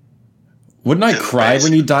 Wouldn't I cry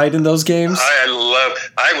when you died in those games?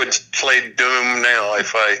 I would play Doom now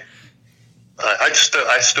if I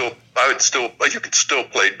You could still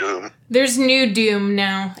play Doom. There's new Doom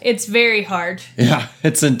now. It's very hard. Yeah,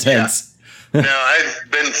 it's intense. Now,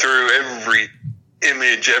 I've been through every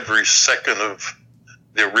image, every second of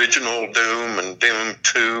the original Doom and Doom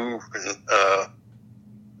 2, and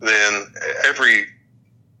then every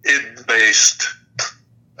id-based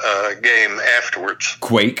game afterwards.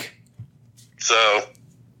 Quake. So,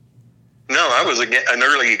 no, I was an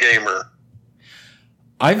early gamer.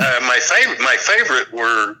 My favorite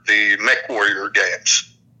were the MechWarrior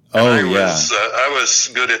games. I was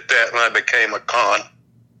good at that when I became a con.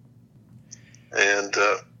 And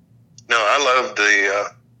no, I loved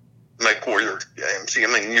the MechWarrior games.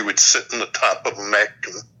 I mean, you would sit in the top of a mech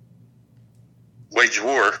and wage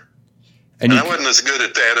war. And I wasn't as good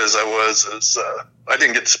at that as I was as I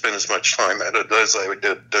didn't get to spend as much time at it as I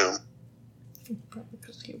did Doom.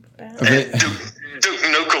 Okay. Duke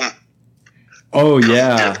Nukem. Oh,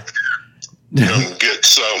 yeah. Come get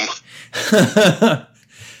some.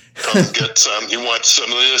 Come get some. You want some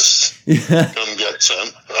of this? Come get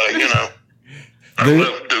some. I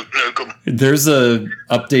love Duke Nukem. There's a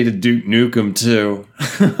updated Duke Nukem, too.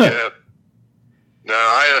 Yeah. No,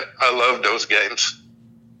 I love those games.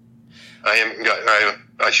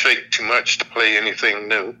 I shake too much to play anything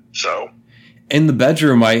new, so... In the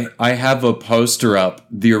bedroom, I have a poster up,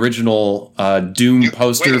 the original Doom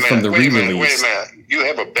poster from the re-release. Wait a minute. You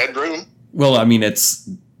have a bedroom? Well, I mean, it's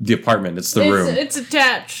the apartment. It's the room. It's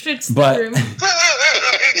attached. It's but the room.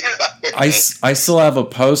 I still have a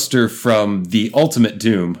poster from the Ultimate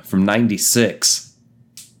Doom from '96.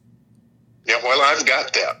 Yeah, well, I've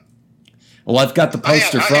got that. Well, I've got the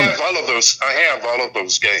poster from it. I have all of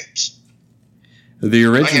those games. The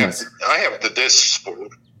originals. I have the discs for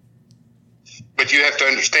them. But you have to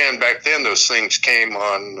understand, back then those things came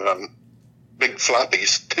on big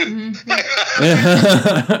floppies too.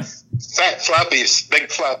 Fat floppies, big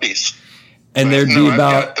floppies. And there'd be I've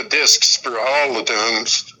got the discs for all the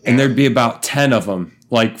Dooms. And there'd be about 10 of them.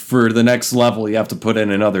 Like for the next level, you have to put in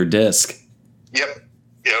another disc. Yep.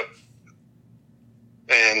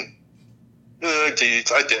 And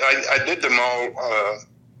geez, I did them all.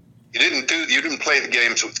 You didn't play the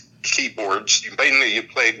games with keyboards. Mainly you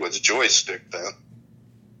played with joystick then.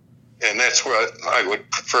 And that's what I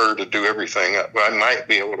would prefer to do everything. I might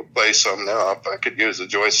be able to play some now if I could use a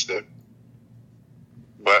joystick.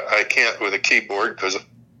 But I can't with a keyboard because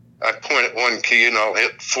I point at one key and I'll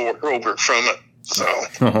hit 4 over from it. So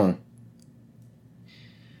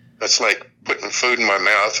that's like putting food in my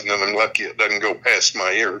mouth and then I'm lucky it doesn't go past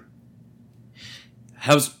my ear.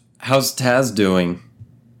 How's Taz doing?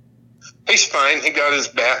 He's fine. He got his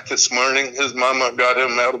bath this morning. His mama got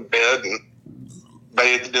him out of bed and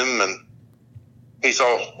bathed him, and he's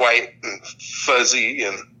all white and fuzzy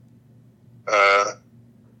and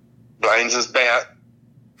blinds his bat.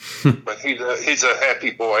 But he's a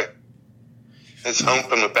happy boy. His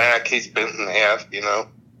hump in the back, he's bent in half,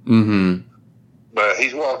 Mm-hmm. But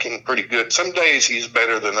he's walking pretty good. Some days he's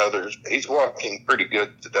better than others, but he's walking pretty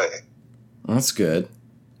good today. That's good.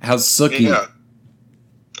 How's Sookie? Yeah.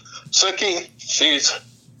 Sookie,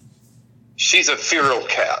 she's a feral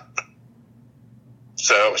cat.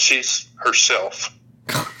 So she's herself.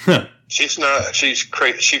 She's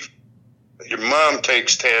crazy. Your mom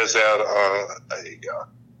takes Taz out on a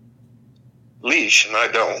leash, and I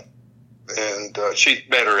don't. And she's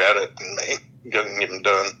better at it than me, getting them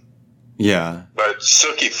done. Yeah. But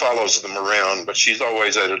Sookie follows them around, but she's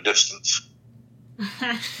always at a distance.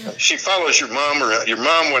 She follows your mom around. Your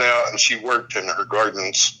mom went out and she worked in her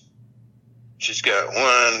gardens. She's got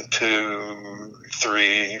 1, 2,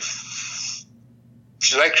 3.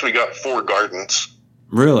 She's actually got 4 gardens.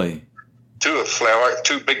 Really? 2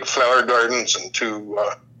 big flower gardens and 2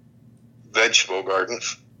 vegetable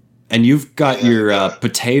gardens. And you've got your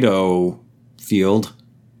potato field.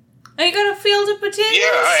 Oh, you got a field of potatoes? Yeah,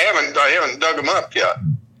 I haven't dug them up yet.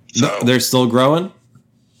 So They're still growing?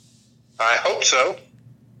 I hope so.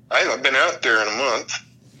 I haven't been out there in a month.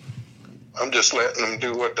 I'm just letting them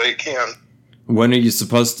do what they can. When are you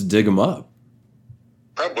supposed to dig them up?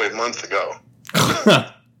 Probably a month ago.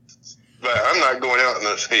 But I'm not going out in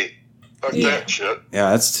this heat. Fuck that shit.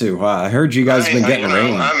 Yeah, that's too hot. I heard you guys been getting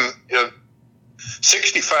rain.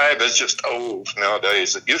 65 is just old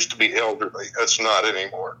nowadays. It used to be elderly. That's not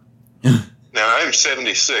anymore. Now, I'm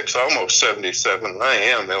 76, almost 77. I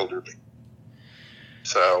am elderly.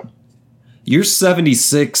 So. You're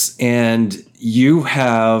 76 and you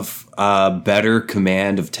have a better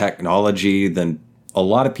command of technology than a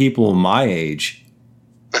lot of people my age.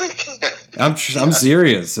 I'm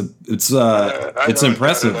serious. It's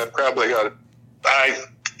impressive. I probably got it.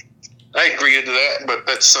 I agree to that, but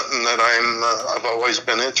that's something that I've always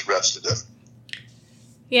been interested in.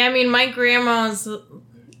 Yeah, I mean, my grandma's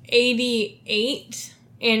 88,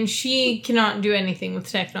 and she cannot do anything with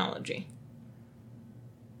technology.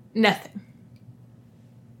 Nothing.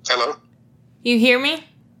 Hello? You hear me?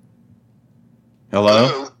 Hello?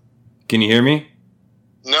 Hello? Can you hear me?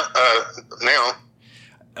 No, now.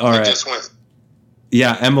 All I right. just went.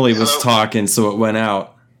 Yeah, Emily was Hello? talking, so it went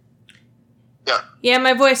out. Yeah. Yeah,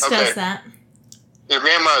 my voice Okay. does that. Your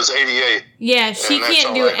grandma's 88. Yeah, she And that's can't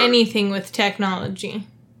all do I heard. anything with technology.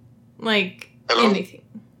 Like, Hello? anything.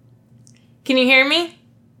 Can you hear me?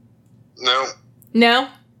 No, No?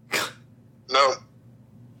 no.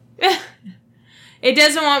 It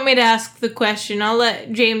doesn't want me to ask the question. I'll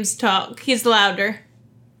let James talk. He's louder.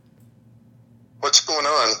 What's going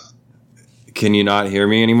on? Can you not hear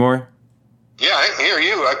me anymore? Yeah, I can hear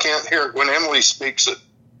you. I can't hear it. When Emily speaks, it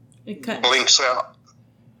It cuts. blinks out.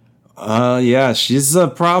 Yeah, she's a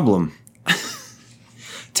problem.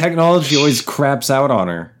 Technology always craps out on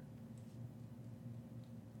her.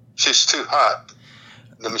 She's too hot.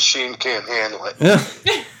 The machine can't handle it.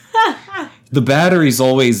 The batteries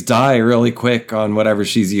always die really quick on whatever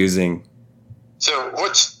she's using. So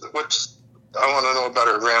what's I want to know about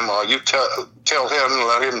her grandma. You tell him and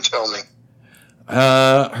let him tell me.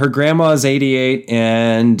 Her grandma is 88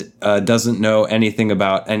 and doesn't know anything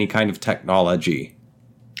about any kind of technology.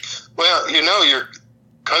 Well, you know your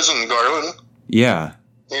cousin Garland. Yeah.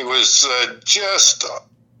 He was just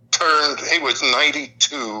turned. He was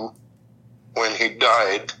 92 when he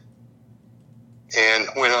died, and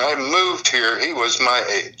when I moved here, he was my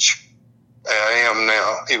age. I am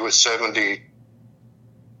now. He was 70.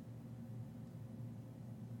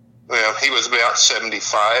 Well, he was about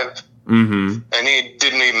 75. Mm-hmm. And he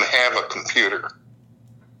didn't even have a computer.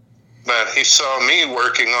 But he saw me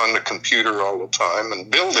working on the computer all the time and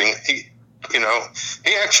building. He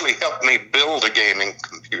actually helped me build a gaming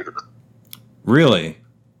computer Really?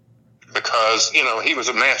 because, he was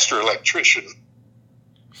a master electrician.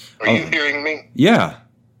 Are you hearing me? Yeah.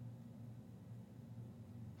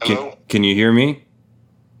 Hello? Can you hear me?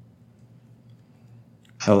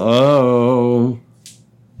 Hello?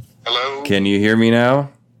 Hello? Can you hear me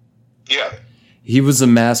now? Yeah. He was a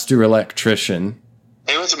master electrician.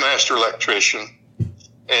 He was a master electrician.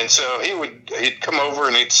 And so he'd come over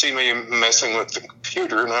and he'd see me messing with the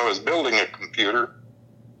computer, and I was building a computer.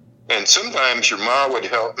 And sometimes your ma would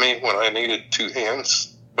help me when I needed two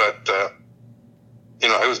hands. But,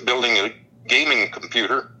 I was building a gaming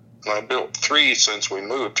computer, and I built 3 since we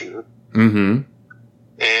moved here. Mm-hmm.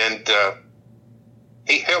 And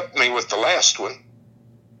he helped me with the last one.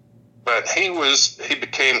 But he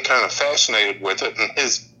became kind of fascinated with it, and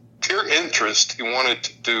his pure interest, he wanted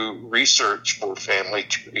to do research for Family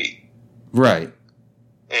Tree. Right.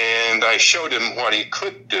 And I showed him what he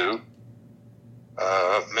could do,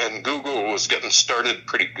 and Google was getting started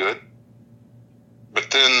pretty good.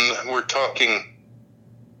 But then we're talking,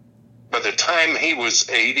 by the time he was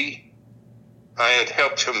 80, I had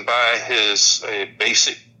helped him buy a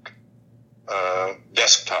basic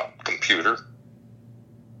desktop computer.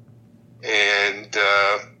 And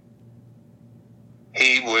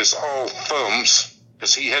he was all thumbs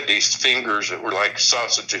because he had these fingers that were like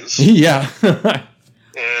sausages. Yeah.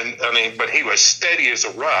 And but he was steady as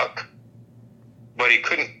a rock, but he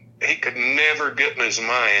could never get in his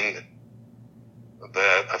mind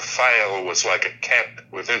that a file was like a cabinet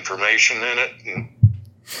with information in it, and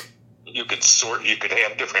you could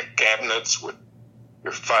have different cabinets with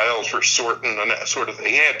your files were sorting and that sort of thing.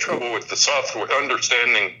 He had trouble with the software,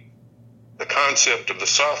 understanding the concept of the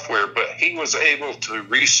software, but he was able to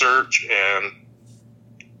research, and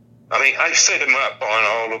I set him up on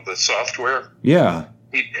all of the software. Yeah.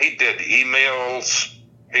 He did emails.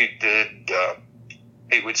 He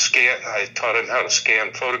would scan. I taught him how to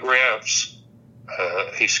scan photographs.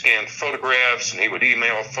 He scanned photographs, and he would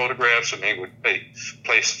email photographs, and he would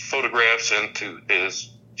place photographs into his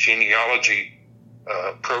genealogy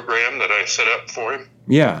program that I set up for him.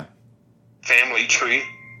 Yeah. Family Tree.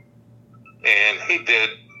 And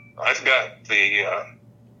I've got the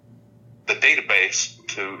database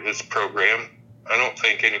to his program. I don't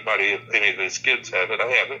think any of his kids have it. I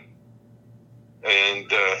have it.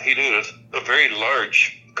 And he did a very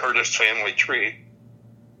large Curtis family tree.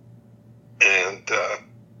 And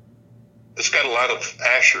it's got a lot of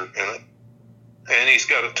Asher in it. And he's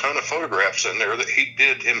got a ton of photographs in there that he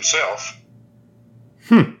did himself.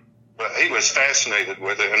 But he was fascinated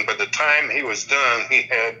with it. And by the time he was done, he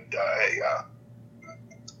had I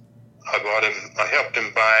helped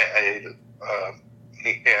him buy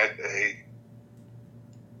he had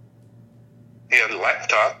a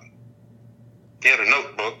laptop, He had a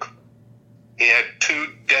notebook. He had 2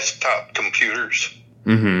 desktop computers.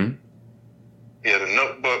 Mm-hmm. He had a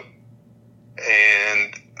notebook,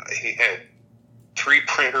 and he had 3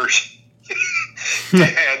 printers. And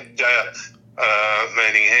he had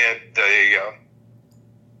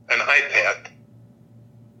an iPad.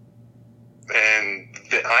 And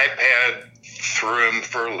the iPad threw him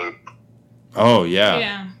for a loop. Oh, yeah.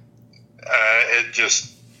 Yeah.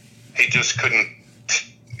 He just couldn't,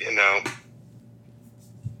 you know.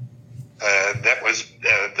 That was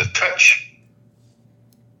the touch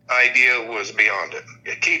idea was beyond it.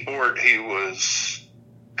 A keyboard he was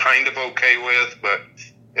kind of okay with, but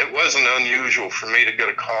it wasn't unusual for me to get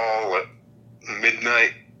a call at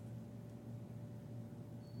midnight.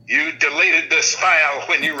 You deleted this file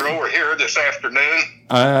when you were over here this afternoon.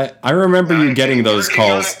 I remember you getting those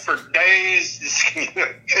calls. I've been working on it for days.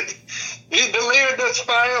 You deleted this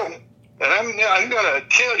file, and I'm gonna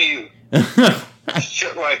kill you.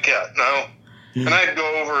 Shit like that, no. And I'd go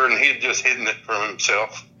over, and he'd just hidden it from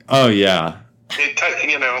himself. Oh yeah. He'd held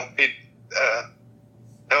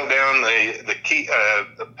down the key,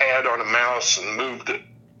 the pad on a mouse, and moved it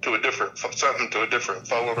to a different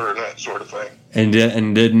folder and that sort of thing. And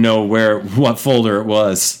didn't know what folder it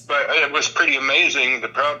was. But it was pretty amazing.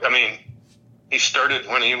 He started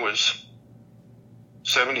when he was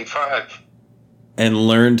 75. And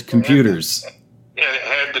learned computers. And it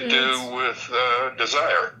had to do with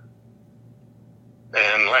desire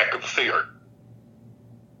and lack of fear.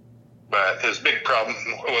 But his big problem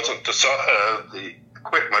wasn't the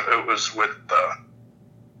equipment, it was with... but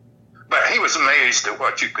he was amazed at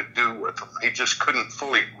what you could do with them. He just couldn't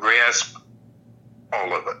fully grasp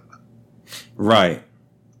all of it. Right.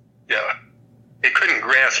 Yeah. He couldn't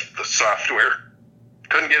grasp the software.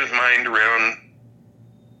 Couldn't get his mind around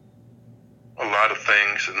a lot of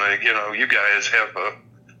things. And, you guys have a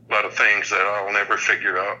lot of things that I'll never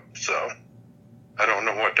figure out. So I don't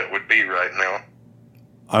know what that would be right now.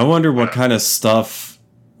 I wonder what kind of stuff,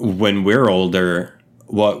 when we're older,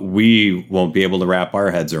 what we won't be able to wrap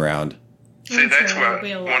our heads around. See, that's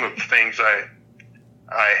one of the things I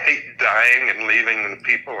hate dying and leaving the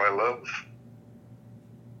people I love.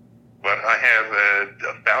 But I have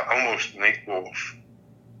about almost an equal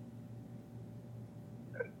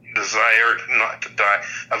desire not to die.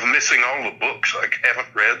 Of missing all the books I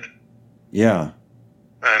haven't read. Yeah.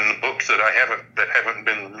 And the books that haven't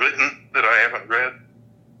been written that I haven't read.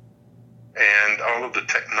 And all of the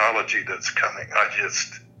technology that's coming.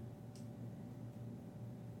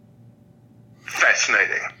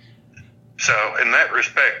 Fascinating. So, in that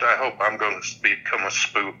respect, I hope I'm going to become a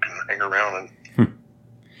spook and hang around and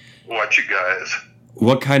watch you guys.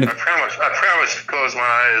 What kind of... I promise to close my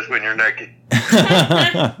eyes when you're naked.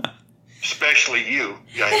 Especially you,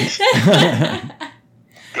 guys.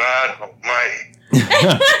 God almighty.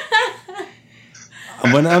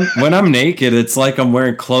 When I'm naked, it's like I'm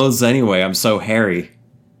wearing clothes anyway. I'm so hairy.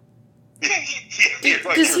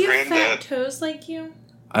 Like does he have fat toes like you?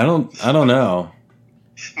 I don't know.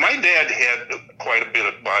 My dad had quite a bit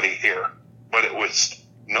of body hair, but it was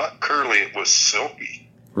not curly, it was silky.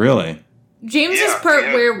 Really? James is part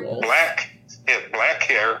werewolf. He had black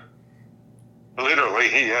hair. Literally,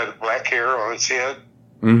 he had black hair on his head.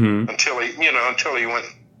 Mm-hmm. Until he went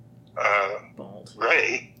bald.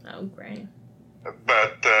 gray. Oh, gray.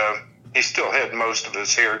 But he still had most of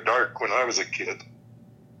his hair dark when I was a kid.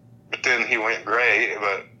 But then he went gray,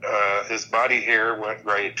 but his body hair went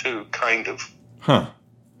gray too, kind of. Huh.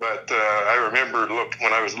 But I remember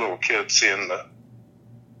when I was a little kid seeing the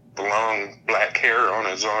long black hair on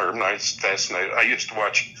his arm. I was fascinated. I used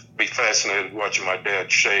to be fascinated watching my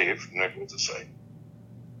dad shave, and it was the same.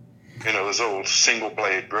 Those old single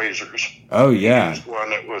blade razors. Oh, yeah. He used one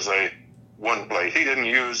that was a one blade. He didn't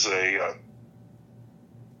use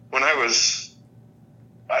when I was,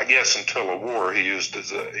 I guess until the war, he used a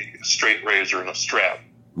straight razor and a strap.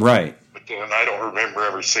 Right. But then I don't remember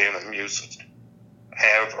ever seeing him use a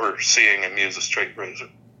straight razor.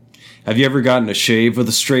 Have you ever gotten a shave with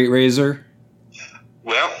a straight razor?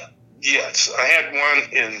 Well, yes. I had one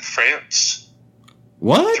in France.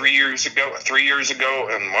 What? 3 years ago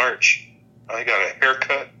in March, I got a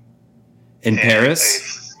haircut. In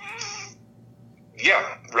Paris?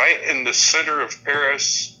 Yeah, right in the center of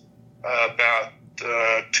Paris, about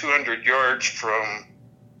 200 yards from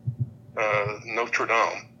Notre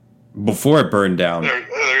Dame. Before it burned down. There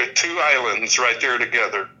are 2 islands right there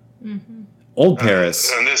together. Mm-hmm. Old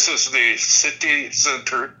Paris. And this is the city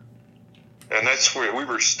center, and that's where we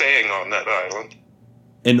were staying on that island.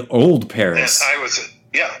 In Old Paris. And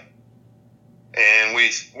and we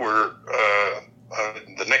were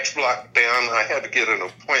the next block down. I had to get an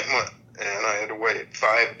appointment and I had to wait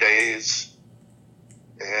 5 days.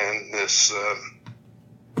 And this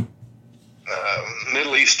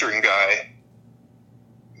Middle Eastern guy,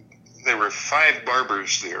 there were 5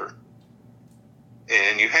 barbers there,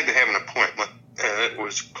 and you had to have an appointment, and it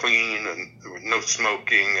was clean, and there was no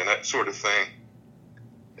smoking and that sort of thing.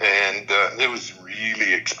 And it was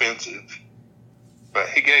really expensive. But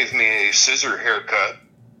he gave me a scissor haircut,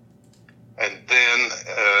 and then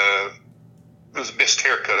it was the best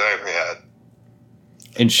haircut I ever had.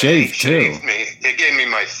 And shaved, too. He gave me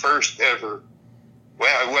my first ever,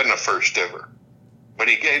 well, it wasn't a first ever, but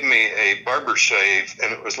he gave me a barber shave,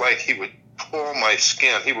 and it was like he would pull my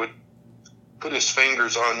skin. He would put his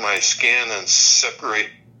fingers on my skin and separate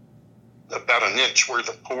about an inch worth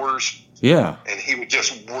of pores. Yeah. And he would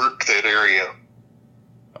just work that area.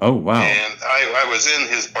 Oh, wow. And I was in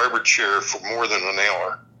his barber chair for more than an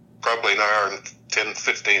hour, probably an hour and 10,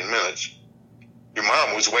 15 minutes. Your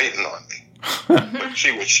mom was waiting on me. But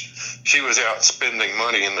she was out spending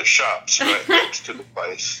money in the shops right next to the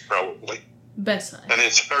place, probably. Best side. And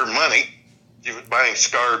it's her money. She was buying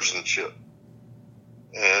scarves and shit.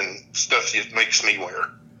 And stuff that makes me wear.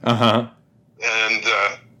 Uh-huh. And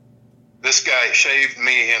this guy shaved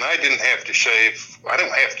me, and I didn't have to shave. I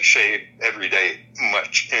don't have to shave every day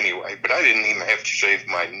much anyway, but I didn't even have to shave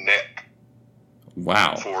my neck.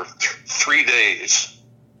 Wow. For 3 days.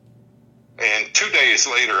 And 2 days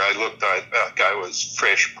later, I looked like I was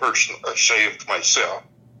fresh person, shaved myself.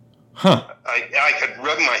 Huh. I could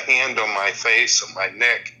rub my hand on my face and my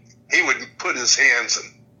neck. He would put his hands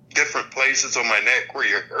in different places on my neck where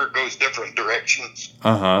your hair goes different directions.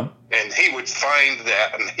 Uh-huh. And he would find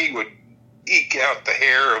that, and he would eke out the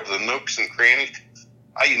hair of the nooks and crannies.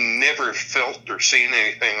 I never felt or seen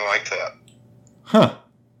anything like that. Huh.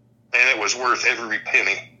 And it was worth every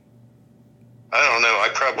penny. I don't know. I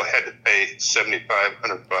probably had to pay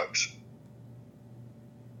 $7,500.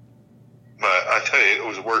 But I tell you, it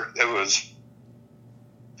was worth. It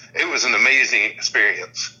was an amazing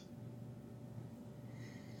experience.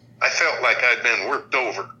 I felt like I'd been worked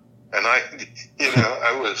over, and I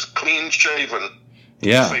was clean shaven,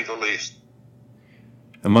 yeah, to say the least.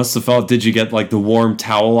 It must have felt. Did you get like the warm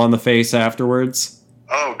towel on the face afterwards?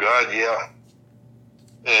 Oh God, yeah.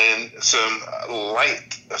 And some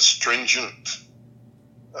light astringent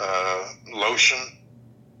lotion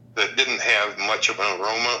that didn't have much of an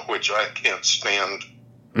aroma, which I can't stand.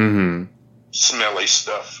 Mm-hmm. Smelly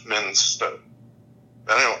stuff, men's stuff.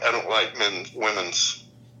 I don't like women's,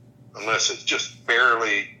 unless it's just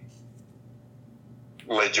barely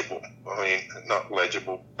legible. I mean, not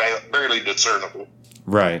legible, barely discernible.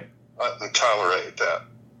 Right. I can tolerate that.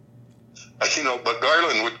 But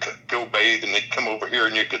Garland would go bathe, and they'd come over here,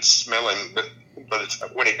 and you could smell him. But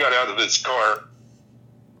when he got out of his car,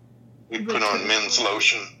 he'd put on men's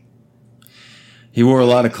lotion. He wore a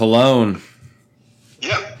lot of cologne.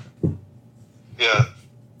 Yeah. Yeah.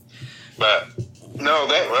 But, no,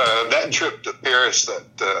 that trip to Paris,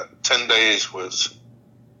 that 10 days was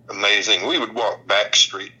amazing. We would walk back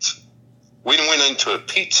streets. We went into a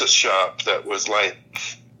pizza shop that was like...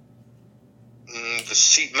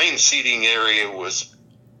 the main seating area was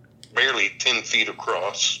barely 10 feet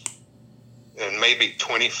across and maybe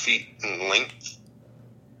 20 feet in length.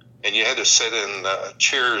 And you had to sit in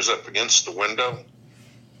chairs up against the window.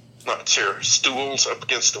 Not chairs, stools up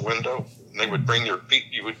against the window. And they would bring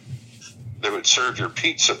they would serve your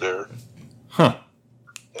pizza there. Huh.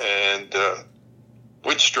 And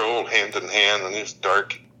we'd stroll hand in hand in these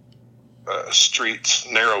dark streets,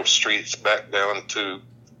 narrow streets back down to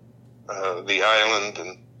the island,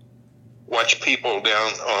 and watch people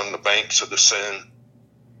down on the banks of the Seine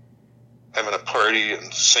having a party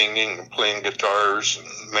and singing and playing guitars and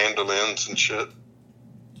mandolins and shit.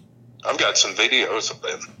 I've got some videos of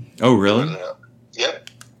them. Oh, really? Yep.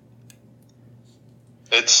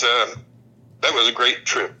 It's that was a great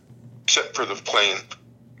trip, except for the plane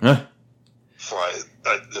flight.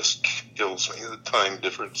 That just kills me, the time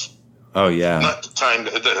difference. Oh, yeah. Not the time,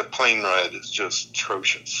 the plane ride is just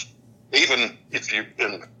atrocious. Even if you're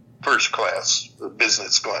in first class or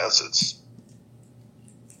business class,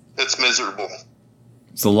 it's miserable.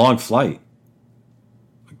 It's a long flight.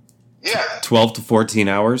 Yeah. 12 to 14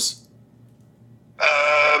 hours?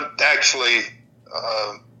 Actually,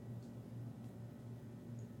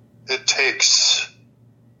 it takes...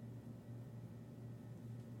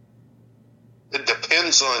 It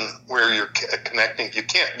depends on where you're connecting. You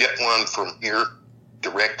can't get one from here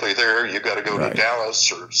directly there. You got to go to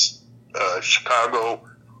Dallas or Chicago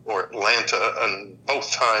or Atlanta, and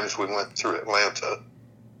both times we went through Atlanta.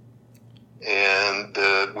 And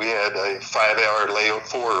we had a 4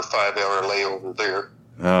 or 5 hour layover there.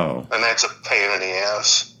 Oh. And that's a pain in the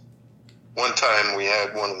ass. One time we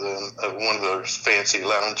had one of those fancy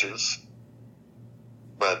lounges,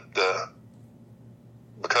 but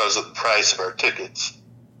because of the price of our tickets.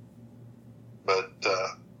 But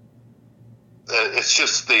it's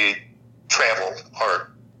just the travel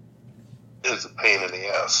part is a pain in the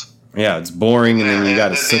ass. Yeah, it's boring, and then you got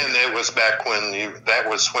to sit. And it was back when you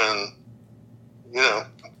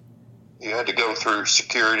had to go through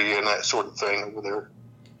security and that sort of thing over there.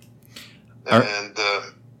 And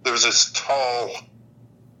there was this tall,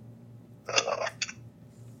 I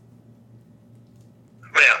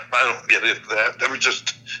don't get into that. They were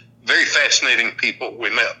just very fascinating people we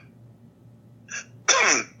met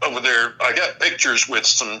over there. I got pictures with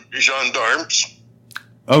some gendarmes.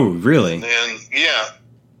 Oh, really? And yeah,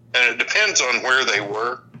 and it depends on where they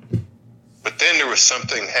were. But then there was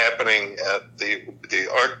something happening at the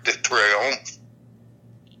Arc de Triomphe,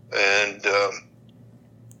 and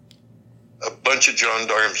a bunch of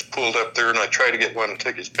gendarmes pulled up there, and I tried to get one to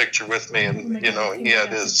take his picture with me, and he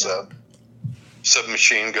had his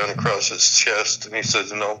submachine gun across his chest, and he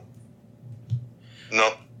says, "No,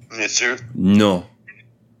 monsieur, no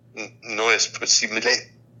es possible."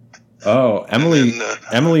 Oh,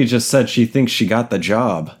 Emily just said she thinks she got the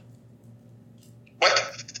job. What?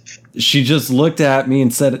 She just looked at me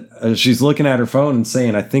and said, she's looking at her phone and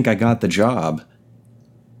saying, "I think I got the job."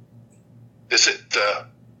 Is it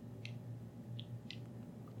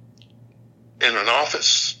in an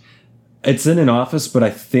office? It's in an office, but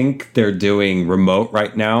I think they're doing remote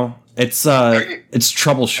right now. It's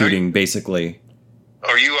troubleshooting, basically.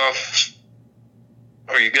 Are you off?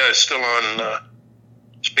 Are you guys still on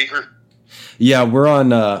speaker? Yeah, we're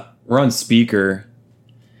on speaker.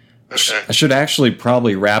 Okay. I should actually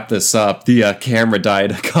probably wrap this up. The camera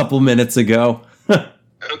died a couple minutes ago.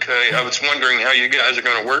 Okay, I was wondering how you guys are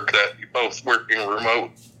going to work that. You're both working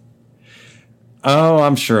remote. Oh,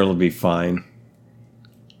 I'm sure it'll be fine.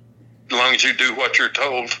 As long as you do what you're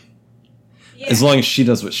told. Yeah. As long as she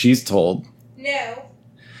does what she's told. No.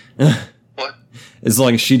 What? As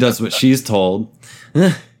long as she does what she's told.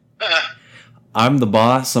 I'm the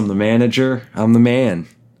boss, I'm the manager, I'm the man.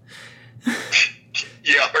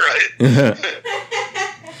 Yeah, right.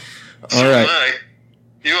 All right.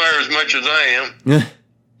 You are as much as I am.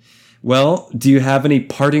 Well, do you have any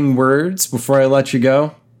parting words before I let you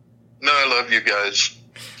go? No, I love you guys.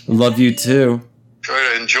 Love you too.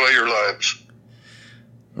 Try to enjoy your lives.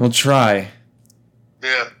 We'll try.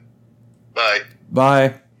 Yeah. Bye.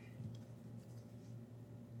 Bye.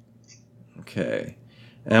 Okay.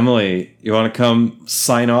 Emily, you want to come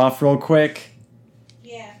sign off real quick?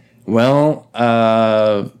 Yeah. Well,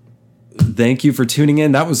 thank you for tuning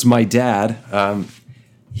in. That was my dad.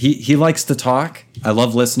 He likes to talk. I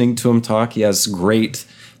love listening to him talk. He has great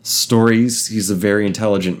stories. He's a very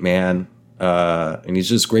intelligent man, and he's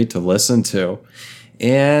just great to listen to.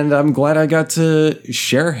 And I'm glad I got to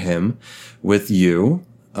share him with you.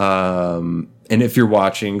 And if you're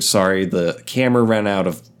watching, sorry, the camera ran out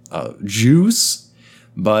of juice,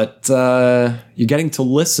 but you're getting to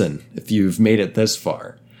listen if you've made it this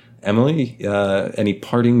far. Emily, any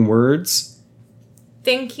parting words?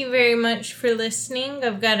 Thank you very much for listening.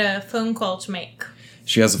 I've got a phone call to make.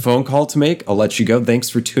 She has a phone call to make. I'll let you go. Thanks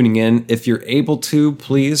for tuning in. If you're able to,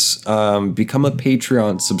 please become a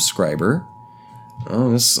Patreon subscriber. Oh,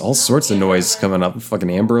 there's all sorts of noise coming up. Fucking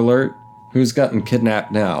Amber Alert. Who's gotten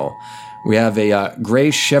kidnapped now? We have a gray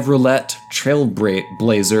Chevrolet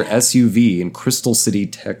Trailblazer SUV in Crystal City,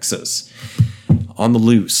 Texas. On the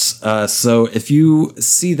loose. So if you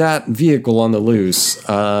see that vehicle on the loose,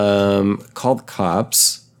 call the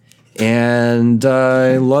cops. And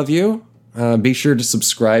I love you. Be sure to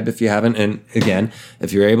subscribe if you haven't. And again,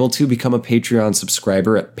 if you're able to, become a Patreon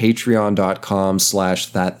subscriber at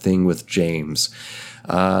patreon.com/thatthingwithjames.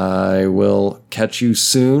 I will catch you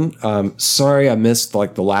soon. Sorry I missed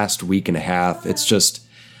like the last week and a half. It's just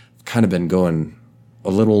kind of been going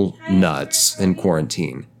a little nuts in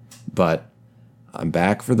quarantine. But I'm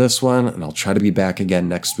back for this one, and I'll try to be back again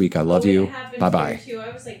next week. I love you. Bye-bye.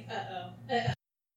 I was like, uh-oh.